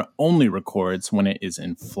the camera only records when it is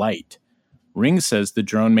in flight. Ring says the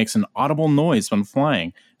drone makes an audible noise when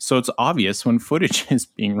flying, so it's obvious when footage is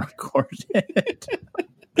being recorded.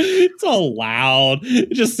 It's all loud.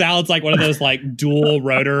 It just sounds like one of those like dual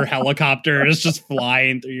rotor helicopters just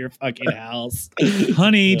flying through your fucking house.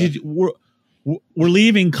 Honey, we're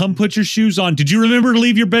leaving. Come put your shoes on. Did you remember to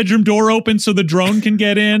leave your bedroom door open so the drone can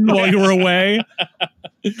get in while you were away?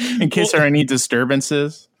 In case there are any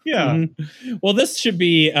disturbances. Yeah. Mm-hmm. Well, this should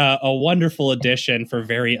be a wonderful addition for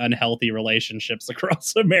very unhealthy relationships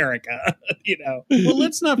across America. You know. Well,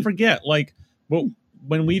 let's not forget, like,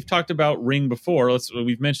 when we've talked about Ring before,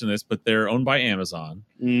 we've mentioned this, but they're owned by Amazon,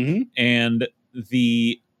 and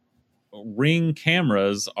the Ring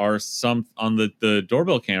cameras are the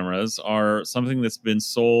doorbell cameras are something that's been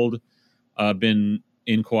sold, been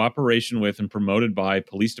in cooperation with and promoted by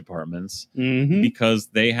police departments because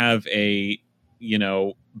they have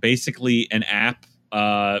basically an app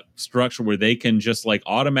structure where they can just like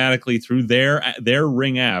automatically through their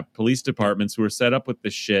Ring app, police departments who are set up with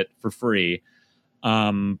this shit for free,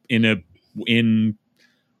 in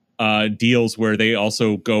deals where they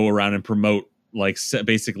also go around and promote, like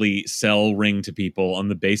basically sell Ring to people on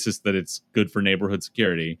the basis that it's good for neighborhood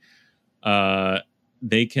security.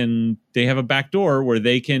 They have a back door where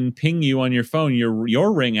they can ping you on your phone,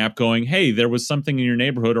 your Ring app, going, hey, there was something in your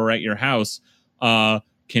neighborhood or at your house.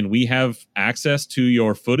 Can we have access to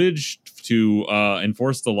your footage to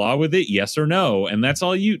enforce the law with it? Yes or no? And that's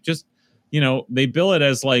all you just, they bill it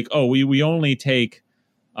as like, oh, we only take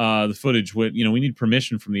the footage with, we need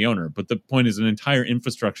permission from the owner. But the point is an entire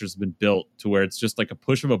infrastructure has been built to where it's just like a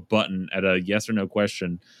push of a button at a yes or no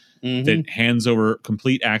question that hands over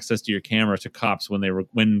complete access to your camera to cops when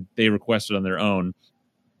they request it on their own.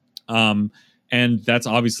 And that's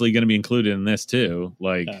obviously going to be included in this too.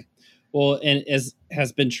 Like, well, and as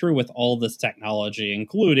has been true with all this technology,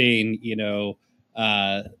 including,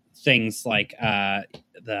 things like the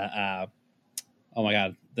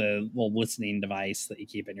little listening device that you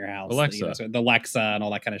keep in your house, Alexa, the Alexa and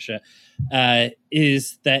all that kind of shit,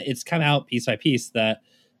 is that it's come out piece by piece that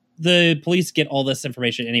the police get all this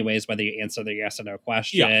information anyways, whether you answer the yes or no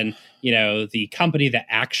question. Yeah. The company that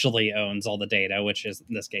actually owns all the data, which is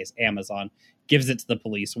in this case Amazon, gives it to the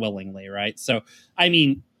police willingly, right? So, I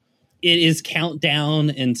mean, it is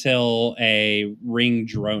countdown until a Ring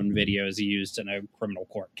drone video is used in a criminal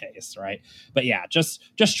court case, right? But yeah, just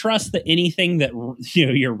trust that anything that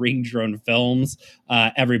your Ring drone films,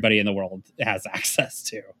 everybody in the world has access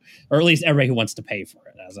to, or at least everybody who wants to pay for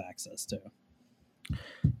it has access to.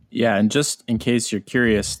 Yeah, and just in case you're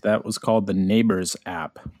curious, that was called the Neighbors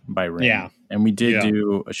app by Ring. Yeah, and we did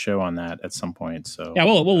do a show on that at some point. So yeah,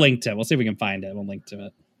 we'll link to it. We'll see if we can find it. We'll link to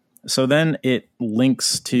it. So then it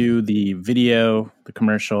links to the video, the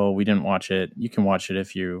commercial. We didn't watch it. You can watch it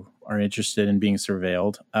if you are interested in being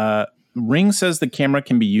surveilled. Ring says the camera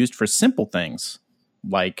can be used for simple things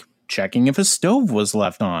like checking if a stove was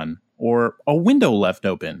left on or a window left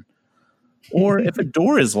open or if a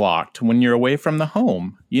door is locked when you're away from the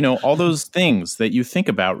home. All those things that you think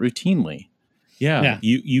about routinely. Yeah.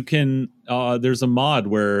 You can, there's a mod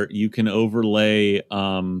where you can overlay,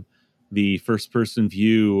 the first-person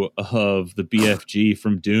view of the BFG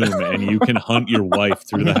from Doom, and you can hunt your wife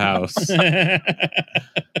through the house.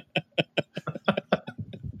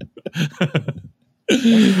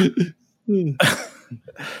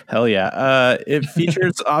 Hell yeah. It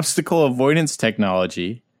features obstacle avoidance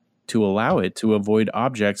technology to allow it to avoid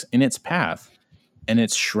objects in its path, and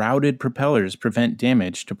its shrouded propellers prevent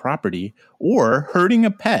damage to property or hurting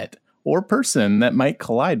a pet or person that might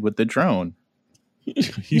collide with the drone.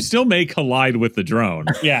 You still may collide with the drone.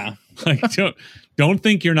 Yeah. Like, don't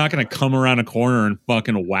think you're not going to come around a corner and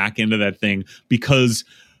fucking whack into that thing because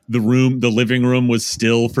the living room was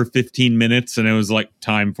still for 15 minutes and it was like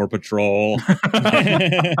time for patrol.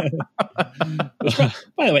 By the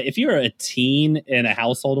way, if you're a teen in a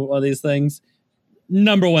household with one of these things,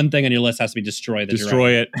 number one thing on your list has to be destroy the drone.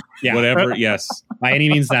 Destroy it. Yeah. Whatever. Yes. By any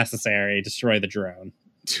means necessary, destroy the drone.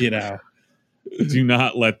 Do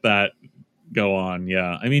not let that go on.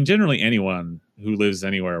 Yeah. I mean, generally anyone who lives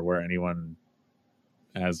anywhere where anyone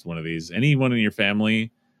has one of these, anyone in your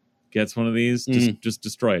family gets one of these, just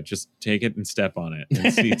destroy it. Just take it and step on it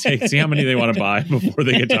and see how many they want to buy before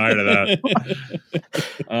they get tired of that.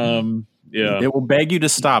 Yeah. It will beg you to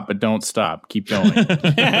stop, but don't stop. Keep going.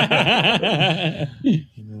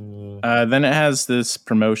 Then it has this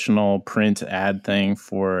promotional print ad thing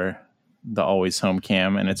for the Always Home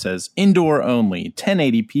Cam, and it says indoor only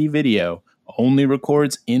 1080p video, only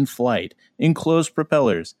records in flight, enclosed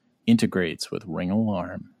propellers, integrates with Ring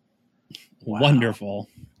alarm. Wow. Wonderful.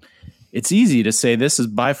 It's easy to say this is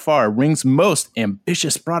by far Ring's most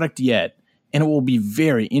ambitious product yet, and it will be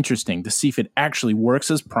very interesting to see if it actually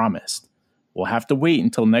works as promised. We'll have to wait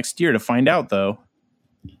until next year to find out, though.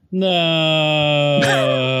 No.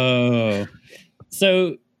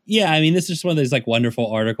 So, yeah, I mean, this is just one of those like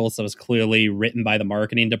wonderful articles that was clearly written by the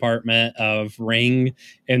marketing department of Ring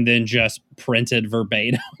and then just printed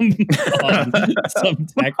verbatim on some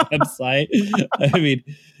tech website. I mean,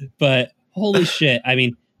 but holy shit. I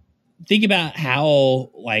mean, think about how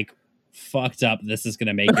like fucked up this is going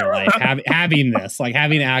to make your life having this, like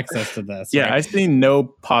having access to this. Yeah, right? I've seen no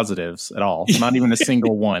positives at all. Not even a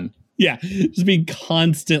single one. Yeah, just being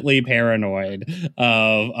constantly paranoid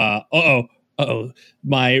of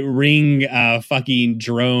my Ring fucking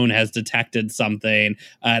drone has detected something,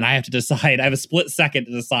 and I have to decide. I have a split second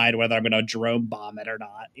to decide whether I'm going to drone bomb it or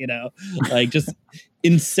not. Like just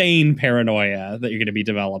insane paranoia that you're going to be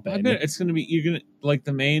developing. It's going to be, you're going to, like,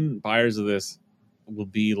 the main buyers of this will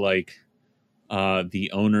be like the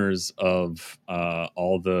owners of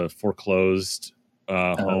all the foreclosed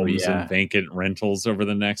homes and vacant rentals over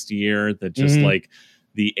the next year, that just like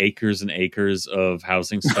the acres and acres of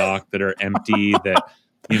housing stock that are empty, that,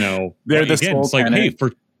 you know, they're the again, it's like, hey,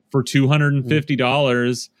 for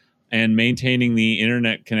 $250 and maintaining the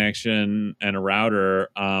internet connection and a router,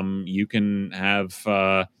 you can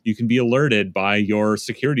be alerted by your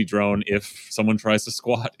security drone if someone tries to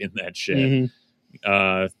squat in that shit.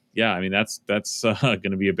 Yeah, I mean, that's going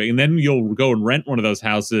to be a big, and then you'll go and rent one of those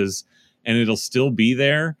houses and it'll still be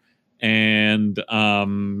there, and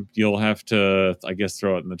you'll have to, I guess,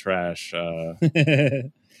 throw it in the trash.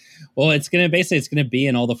 Well, it's going to be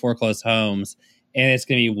in all the foreclosed homes, and it's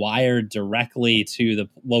going to be wired directly to the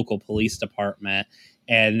local police department.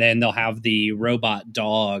 And then they'll have the robot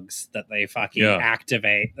dogs that they fucking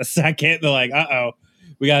activate the second they're like, uh-oh,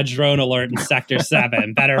 we got a drone alert in Sector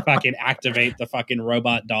 7. Better fucking activate the fucking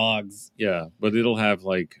robot dogs. Yeah, but it'll have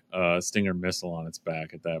like a Stinger missile on its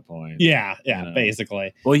back at that point. Yeah,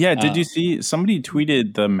 basically. Well, yeah, did you see, somebody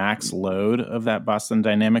tweeted the max load of that Boston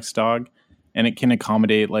Dynamics dog, and it can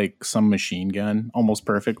accommodate like some machine gun almost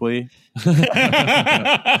perfectly.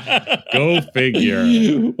 Go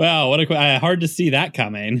figure. Wow, what a hard to see that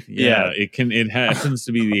coming. Yeah, it happens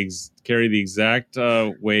to be carry the exact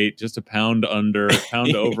weight, just a pound over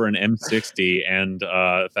an M60 and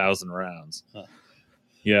 1,000 rounds.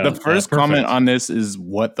 Yeah. The first comment on this is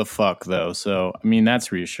what the fuck though. So I mean,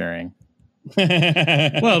 that's reassuring.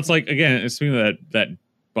 Well, it's like, again, speaking of that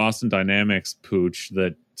Boston Dynamics pooch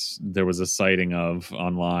that there was a sighting of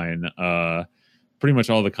online, pretty much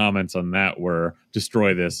all the comments on that were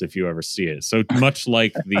destroy this if you ever see it. So much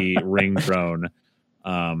like the Ring drone.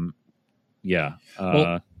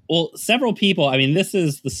 Well, several people, I mean, this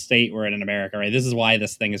is the state we're in America, right? This is why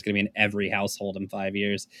this thing is going to be in every household in 5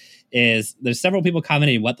 years, is there's several people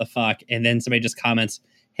commenting, what the fuck? And then somebody just comments,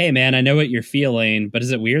 hey, man, I know what you're feeling, but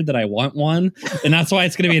is it weird that I want one? And that's why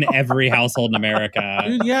it's going to be in every household in America.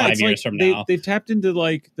 Dude, 5 years from now. They've tapped into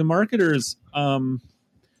like the marketers.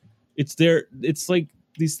 It's like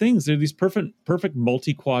these things. They're these perfect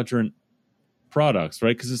multi-quadrant products,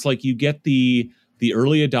 right? Because it's like you get the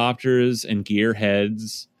early adopters and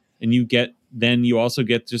gearheads, and you also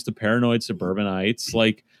get just the paranoid suburbanites,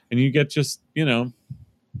 like, and you get just, you know,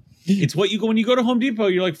 it's what you go when you go to Home Depot,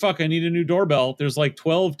 you're like, fuck, I need a new doorbell. There's like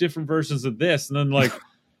 12 different versions of this. And then like,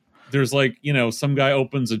 there's like, you know, some guy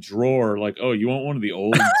opens a drawer like, oh, you want one of the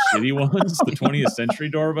old shitty ones, the 20th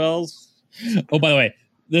century doorbells? Oh, by the way,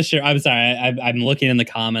 this year, I'm sorry, I'm looking in the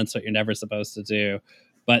comments what you're never supposed to do.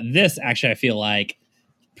 But this actually, I feel like,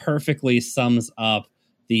 perfectly sums up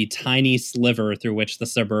the tiny sliver through which the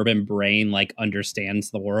suburban brain like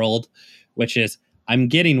understands the world, which is, I'm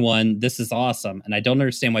getting one. This is awesome. And I don't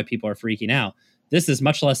understand why people are freaking out. This is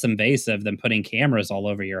much less invasive than putting cameras all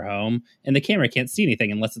over your home, and the camera can't see anything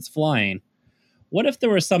unless it's flying. What if there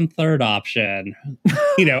was some third option,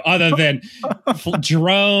 you know, other than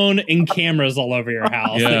drone and cameras all over your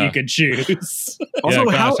house that you could choose? Also,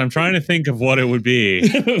 I'm trying to think of what it would be.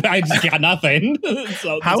 I just got nothing.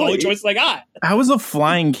 So that's the only choice I got. How is a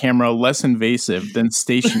flying camera less invasive than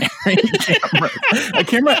stationary camera? A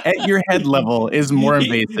camera at your head level is more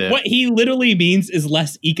invasive. What he literally means is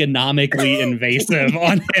less economically invasive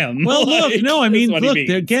on him. Well, look, no, I mean, look,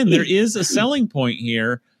 again, there is a selling point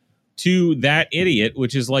here to that idiot,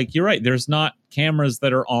 which is like, you're right, there's not cameras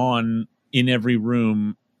that are on in every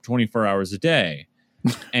room 24 hours a day,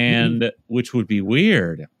 and which would be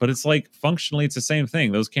weird, but it's like functionally it's the same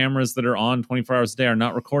thing. Those cameras that are on 24 hours a day are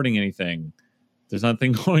not recording anything. There's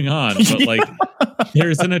nothing going on, but like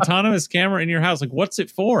there's an autonomous camera in your house. Like, what's it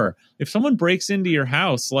for? If someone breaks into your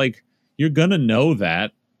house, like, you're gonna know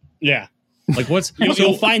that. Yeah. Like, what's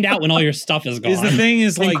you'll find out when all your stuff is gone. The thing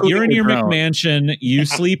is, like, you're in your McMansion, you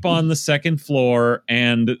sleep on the second floor,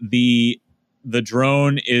 and the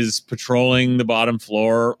drone is patrolling the bottom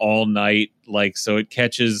floor all night, like, so it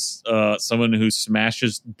catches someone who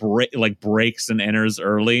breaks and enters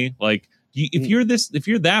early. Like, if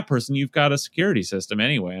you're that person, you've got a security system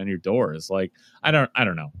anyway on your doors. Like, I don't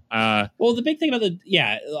know. Well, the big thing about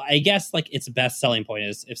I guess like its best selling point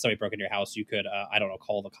is if somebody broke into your house, you could I don't know,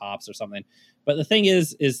 call the cops or something. But the thing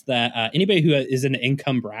is that anybody who is in an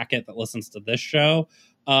income bracket that listens to this show,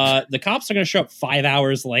 the cops are going to show up 5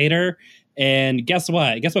 hours later. And guess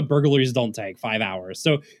what? Burglaries don't take 5 hours.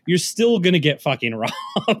 So you're still going to get fucking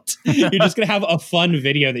robbed. You're just going to have a fun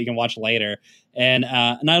video that you can watch later. And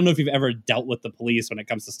I don't know if you've ever dealt with the police when it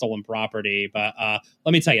comes to stolen property, but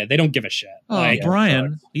let me tell you, they don't give a shit. Oh,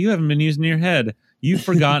 Brian, you haven't been using your head. You've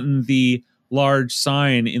forgotten the large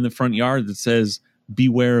sign in the front yard that says,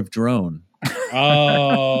 beware of drone.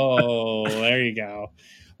 Oh, there you go.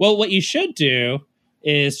 Well, what you should do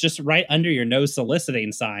is just right under your no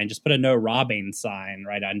soliciting sign, just put a no robbing sign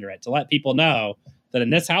right under it to let people know that in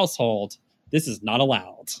this household, this is not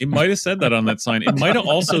allowed. It might have said that on that sign. It might have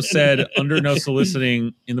also said under no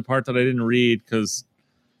soliciting in the part that I didn't read because,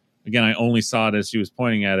 again, I only saw it as she was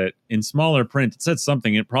pointing at it. In smaller print, it said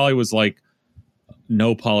something. It probably was like,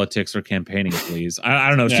 no politics or campaigning, please. I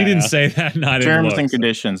don't know. She didn't say that. Terms and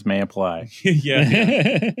conditions may apply.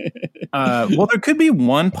 Yeah. Well, there could be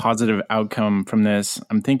one positive outcome from this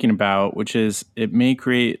I'm thinking about, which is it may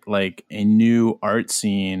create like a new art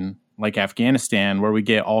scene like Afghanistan where we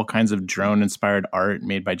get all kinds of drone inspired art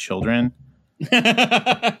made by children.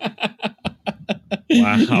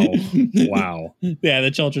 Wow. Yeah,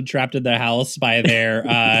 the children trapped in their house by their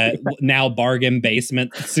now bargain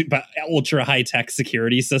basement ultra high tech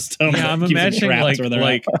security system. Yeah, I'm imagining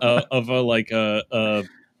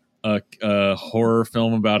a horror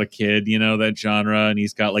film about a kid, you know, that genre, and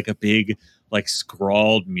he's got like a big like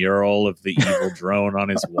scrawled mural of the evil drone on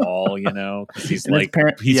his wall, you know, because he's like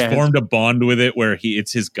he's formed a bond with it where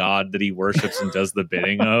it's his god that he worships and does the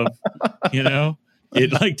bidding of, you know.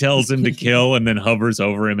 It like tells him to kill and then hovers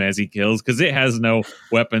over him as he kills because it has no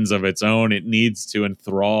weapons of its own. It needs to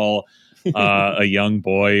enthrall a young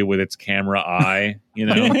boy with its camera eye, you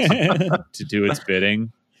know, to do its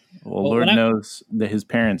bidding. Well, Lord knows that his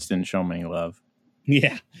parents didn't show him any love.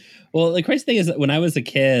 Yeah. Well, the crazy thing is that when I was a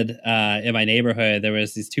kid in my neighborhood, there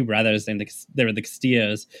was these two brothers named they were the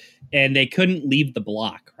Castillos, and they couldn't leave the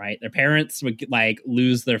block, right? Their parents would like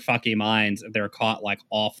lose their fucking minds if they were caught like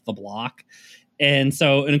off the block. And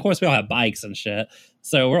so, and of course, we all have bikes and shit.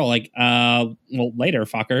 So we're all like, well, later,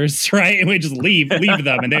 fuckers, right? And we just leave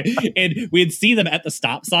them. And we'd see them at the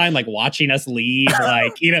stop sign, like watching us leave,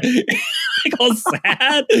 like, you know, like all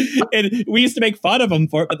sad. And we used to make fun of them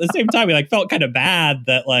for it. But at the same time, we like felt kind of bad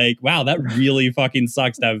that like, wow, that really fucking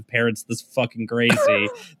sucks to have parents this fucking crazy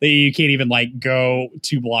that you can't even like go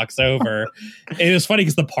 2 blocks over. And it was funny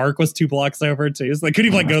because the park was 2 blocks over too. So they couldn't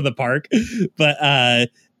even like go to the park. But,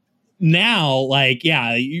 now, like,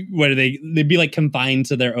 yeah, what are they'd be like confined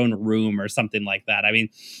to their own room or something like that. I mean,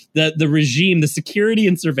 the regime, the security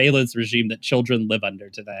and surveillance regime that children live under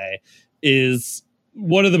today is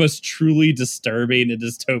one of the most truly disturbing and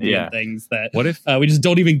dystopian things that what if we just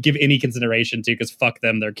don't even give any consideration to because fuck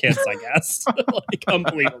them, they're kids, I guess. Like,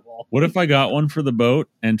 unbelievable. What if I got one for the boat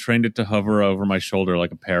and trained it to hover over my shoulder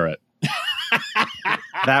like a parrot?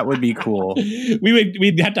 That would be cool.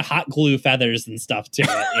 We'd have to hot glue feathers and stuff to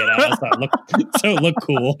it, you know, so it look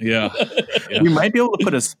cool. Yeah. We might be able to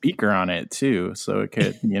put a speaker on it too, so it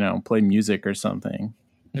could, you know, play music or something.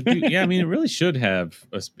 Yeah, I mean, it really should have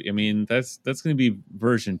I mean, that's going to be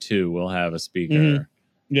version 2. We'll have a speaker. Mm-hmm.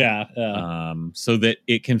 Yeah. So that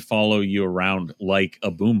it can follow you around like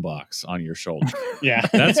a boombox on your shoulder. Yeah.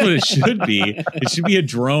 That's what it should be. It should be a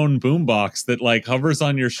drone boombox that like hovers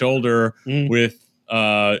on your shoulder with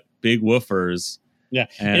big woofers. Yeah.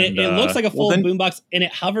 And it looks like a full boombox, and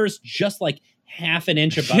it hovers just like half an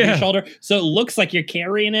inch above your shoulder. So it looks like you're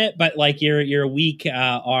carrying it, but like your weak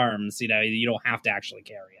arms, you know, you don't have to actually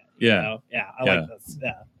carry it. Yeah. You know? Yeah. I like this.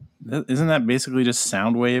 Yeah. Isn't that basically just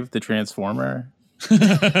Soundwave, the Transformer?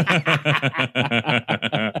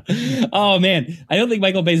 Oh man, I don't think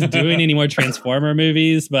Michael Bay's doing any more Transformer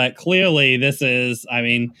movies, but clearly this is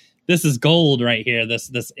gold right here.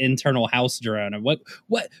 This internal house drone. And what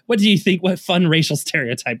do you think? What fun racial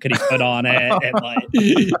stereotype could he put on it? And like,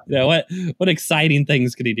 you know, what exciting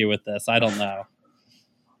things could he do with this? I don't know.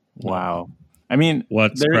 Wow. I mean,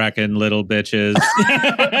 what's cracking, little bitches?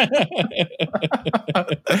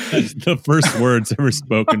 The first words ever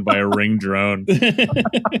spoken by a ring drone.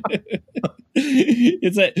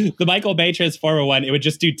 It's the Michael Bay Transformer one. It would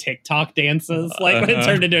just do TikTok dances, like when it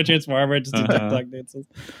turned into a Transformer, it just do TikTok dances.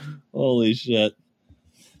 Holy shit!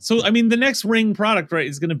 So, I mean, the next Ring product, right,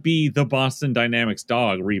 is going to be the Boston Dynamics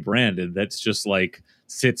dog rebranded. That's just like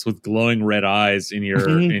sits with glowing red eyes in your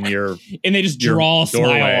and they just draw a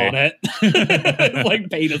smile on it. Like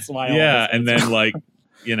paint a smile. Yeah, and then like,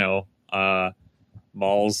 you know,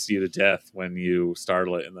 mauls you to death when you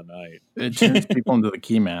startle it in the night. It turns people into the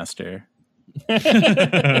Keymaster.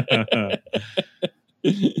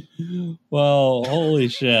 Well, holy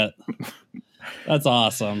shit. That's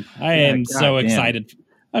awesome. I am so excited.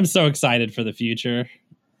 I'm so excited for the future.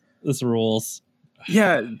 This rules.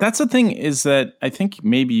 Yeah, that's the thing is that I think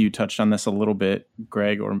maybe you touched on this a little bit,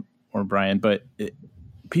 Greg or Brian, but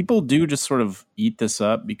people do just sort of eat this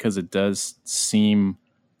up because it does seem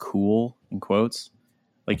cool, in quotes.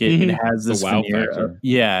 Like it has this wow factor.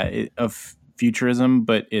 Of futurism,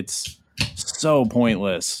 but it's so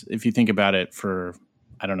pointless if you think about it for,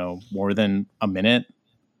 I don't know, more than a minute.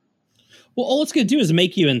 Well, all it's going to do is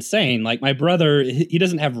make you insane. Like my brother, he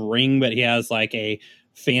doesn't have Ring, but he has like a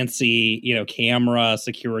fancy, camera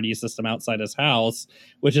security system outside his house,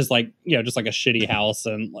 which is like, just like a shitty house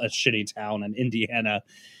and a shitty town in Indiana.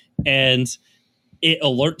 And it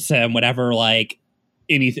alerts him whenever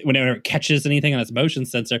it catches anything on its motion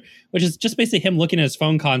sensor, which is just basically him looking at his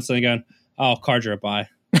phone constantly going, oh, car drove by.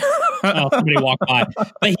 Oh, somebody walked by.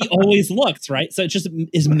 But he always looks, right? So it just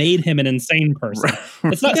has made him an insane person.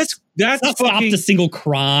 It's not that's not stopped a single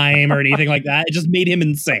crime or anything like that. It just made him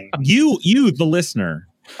insane. You, the listener,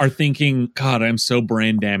 are thinking, God, I'm so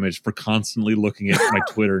brain damaged for constantly looking at my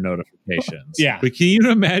Twitter notifications. Yeah. But can you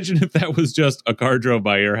imagine if that was just a car drove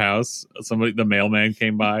by your house? The mailman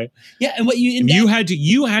came by. Yeah. And you had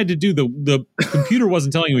to do the computer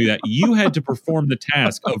wasn't telling you that. You had to perform the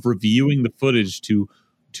task of reviewing the footage to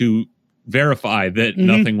verify that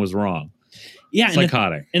nothing was wrong. Yeah.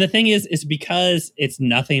 Psychotic. And the thing is because it's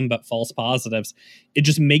nothing but false positives, it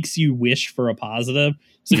just makes you wish for a positive.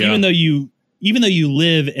 So even though you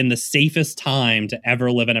live in the safest time to ever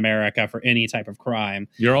live in America for any type of crime,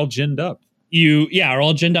 you're all ginned up. You are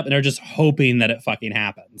all ginned up and are just hoping that it fucking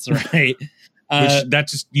happens, right?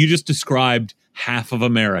 You just described half of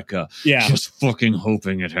America. Yeah. Just fucking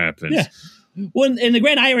hoping it happens. Yeah. Well, and the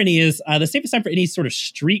grand irony is the safest time for any sort of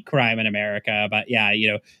street crime in America. But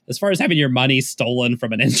as far as having your money stolen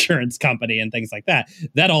from an insurance company and things like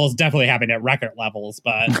that all is definitely happening at record levels.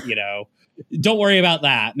 But, don't worry about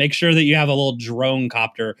that. Make sure that you have a little drone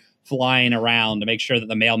copter flying around to make sure that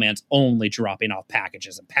the mailman's only dropping off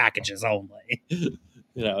packages and packages only.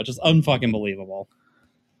 Just unfucking believable.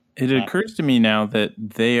 It occurs to me now that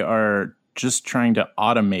they are just trying to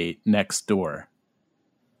automate Nextdoor.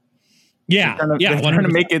 Yeah, they're trying to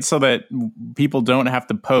make it so that people don't have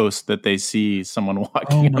to post that they see someone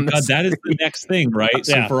walking. Oh my God, that is the next thing, right?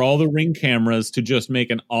 So for all the Ring cameras to just make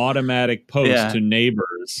an automatic post to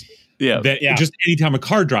neighbors, just anytime a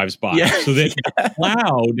car drives by, so that the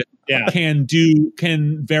cloud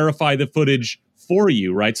can verify the footage for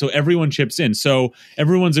you, right? So everyone chips in. So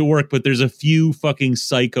everyone's at work, but there's a few fucking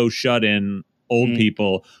psycho shut-in old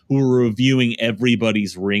people who are reviewing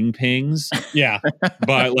everybody's Ring pings. Yeah,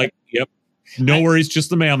 but no worries, just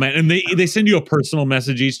the mailman. And they send you a personal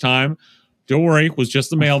message each time. Don't worry, it was just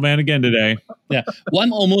the mailman again today. Yeah. Well,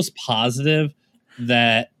 I'm almost positive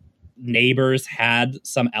that Neighbors had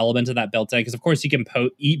some element of that built in, because of course you can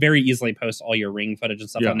very easily post all your Ring footage and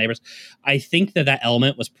stuff on Neighbors. I think that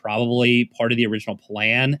element was probably part of the original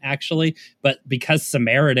plan, actually. But because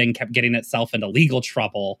Samaritan kept getting itself into legal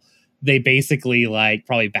trouble, they basically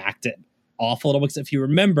probably backed it off a little. Because if you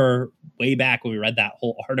remember way back when we read that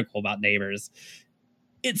whole article about Neighbors,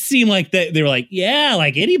 it seemed like they were like,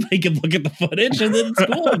 anybody can look at the footage and then it's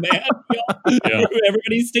cool, man.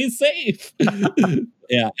 Everybody stays safe.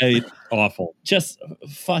 Awful. Just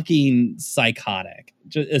fucking psychotic.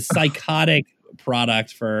 Just a psychotic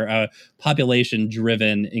product for a population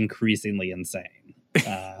driven increasing insane.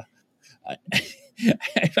 I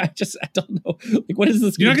don't know. What is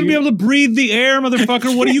this? You're not going to be able to breathe the air,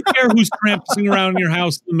 motherfucker. What do you care who's tramping around in your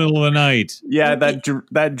house in the middle of the night? Yeah,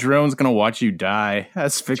 that drone's going to watch you die.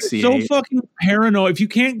 Asphyxiate. So fucking paranoid. If you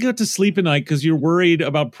can't get to sleep at night because you're worried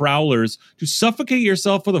about prowlers, just suffocate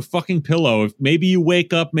yourself with a fucking pillow. If maybe you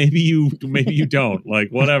wake up, maybe you don't.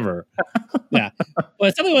 Whatever. Yeah. Well,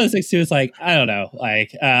 it's something one of those things too. It's I don't know.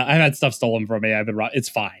 I've had stuff stolen from me. I've been it's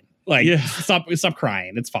fine. Stop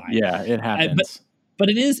crying. It's fine. Yeah, it happens. But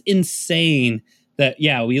it is insane that,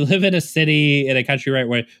 we live in a city, in a country, right,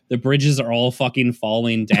 where the bridges are all fucking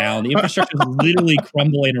falling down. The infrastructure is literally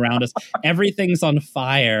crumbling around us. Everything's on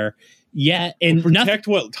fire. Yeah. And protect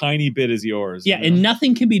what tiny bit is yours. Yeah. And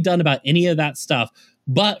nothing can be done about any of that stuff.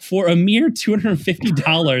 But for a mere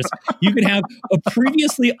 $250, you can have a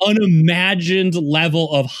previously unimagined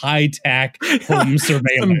level of high-tech home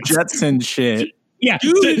surveillance. Some Jetson shit. Yeah,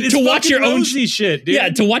 dude, to watch your own shit, dude. Yeah,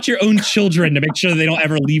 to watch your own children to make sure they don't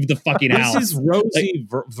ever leave the fucking house. This is Rosie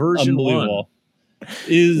version 1.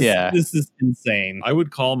 This is insane. I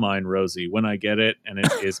would call mine Rosie when I get it, and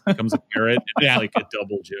it becomes a parrot. And it's like a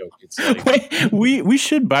double joke. It's we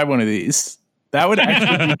should buy one of these. That would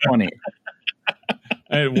actually be funny.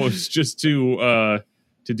 It was just to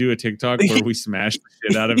do a TikTok where we smash the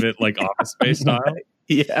shit out of it, like Office Space style.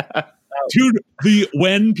 Yeah. Dude,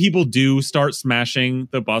 when people do start smashing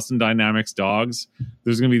the Boston Dynamics dogs,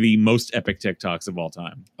 there's going to be the most epic TikToks of all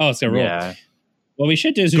time. Oh, it's going to roll. Yeah. What we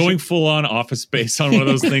should do is going full on Office Space on one of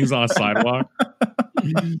those things on a sidewalk.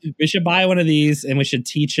 We should buy one of these and we should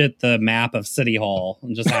teach it the map of City Hall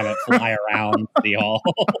and just have it fly around City Hall.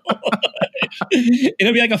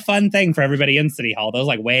 It'll be like a fun thing for everybody in City Hall. They'll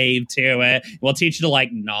like wave to it. We'll teach you to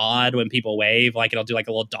like nod when people wave. Like it'll do like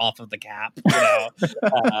a little doff of the cap. You know?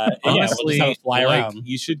 Honestly, we'll fly like, around.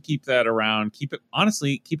 you should keep that around. Keep it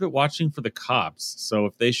watching for the cops. So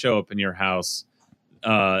if they show up in your house,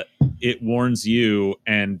 it warns you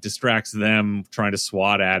and distracts them trying to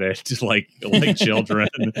swat at it like children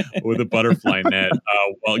with a butterfly net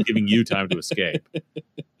while giving you time to escape.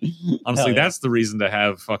 Honestly, that's the reason to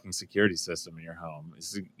have fucking security system in your home.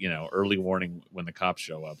 Is, you know, early warning when the cops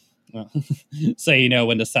show up. So you know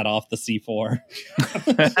when to set off the C4.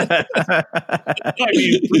 I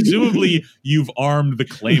mean, presumably you've armed the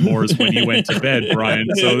claymores when you went to bed, Brian.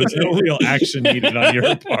 So there's no real action needed on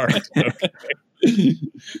your part. Okay.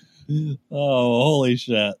 Oh, holy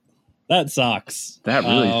shit. That sucks. That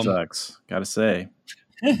really sucks, gotta say.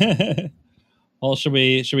 Well, should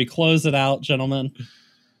we close it out, gentlemen?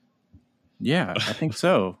 Yeah, I think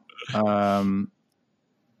so.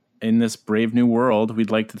 In this brave new world,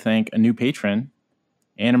 we'd like to thank a new patron,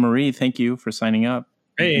 Anna Marie. Thank you for signing up.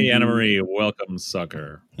 Hey, Anna Marie, welcome,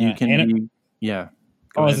 sucker. You can yeah.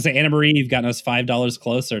 I was going to say, Anna Marie, you've gotten us $5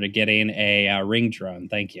 closer to getting a ring drone.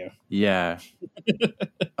 Thank you. Yeah.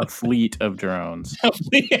 A fleet of drones. A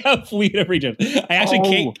fleet of ring drones. I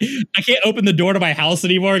actually can't open the door to my house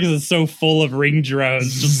anymore because it's so full of ring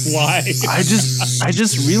drones just flying. I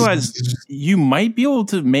just realized you might be able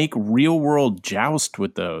to make real world Joust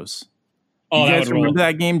with those. Oh, you guys that would remember roll.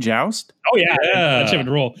 that game Joust? Oh yeah, that shit would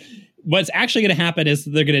roll. What's actually going to happen is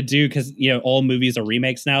they're going to do, because you know all movies are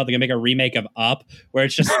remakes now. They're going to make a remake of Up, where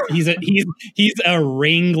it's just he's a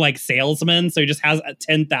ring like salesman, so he just has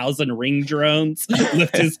 10,000 ring drones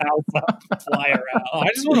lift his house up, and fly around. I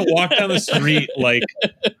just want to walk down the street like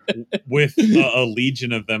with a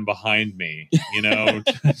legion of them behind me, you know,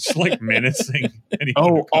 just like menacing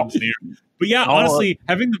anyone who comes near. But yeah, honestly,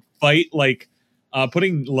 having them fight like.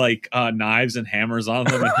 Putting like knives and hammers on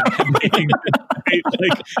them, and making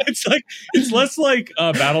like it's less like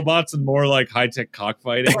BattleBots and more like high tech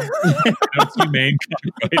cockfighting. Humane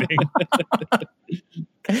cockfighting.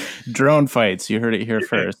 Drone fights. You heard it here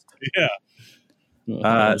first.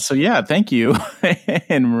 Yeah. So yeah, thank you,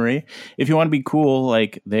 Anne Marie. If you want to be cool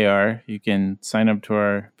like they are, you can sign up to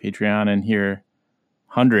our Patreon and hear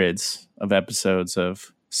hundreds of episodes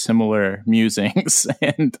of similar musings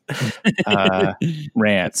and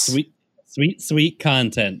rants. Sweet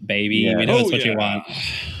content, baby. Yeah. We know it's what you want.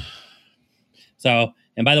 So,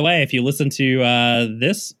 and by the way, if you listen to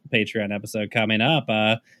this Patreon episode coming up,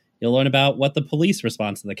 you'll learn about what the police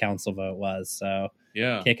response to the council vote was. So,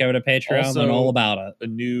 yeah, kick over to Patreon also, and all about it. A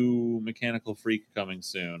new Mechanical Freak coming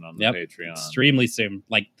soon on the Patreon. Extremely soon,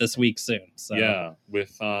 like this week soon. So yeah,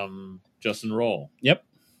 with Justin Roll. Yep,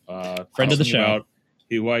 friend of the show.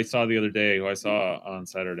 Who I saw the other day, who I saw on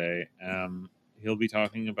Saturday. He'll be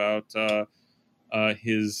talking about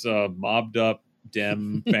his mobbed up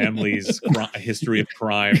Dem family's history of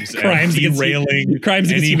crimes and derailing crimes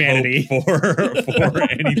against humanity for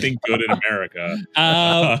anything good in America.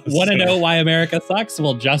 Want to know why America sucks?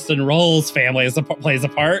 Well, Justin Roll's family plays a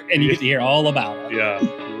part, and you get to hear all about it. Yeah,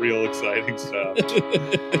 real exciting stuff.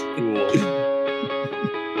 Cool.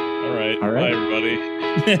 All right. Bye, everybody.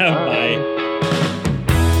 Bye.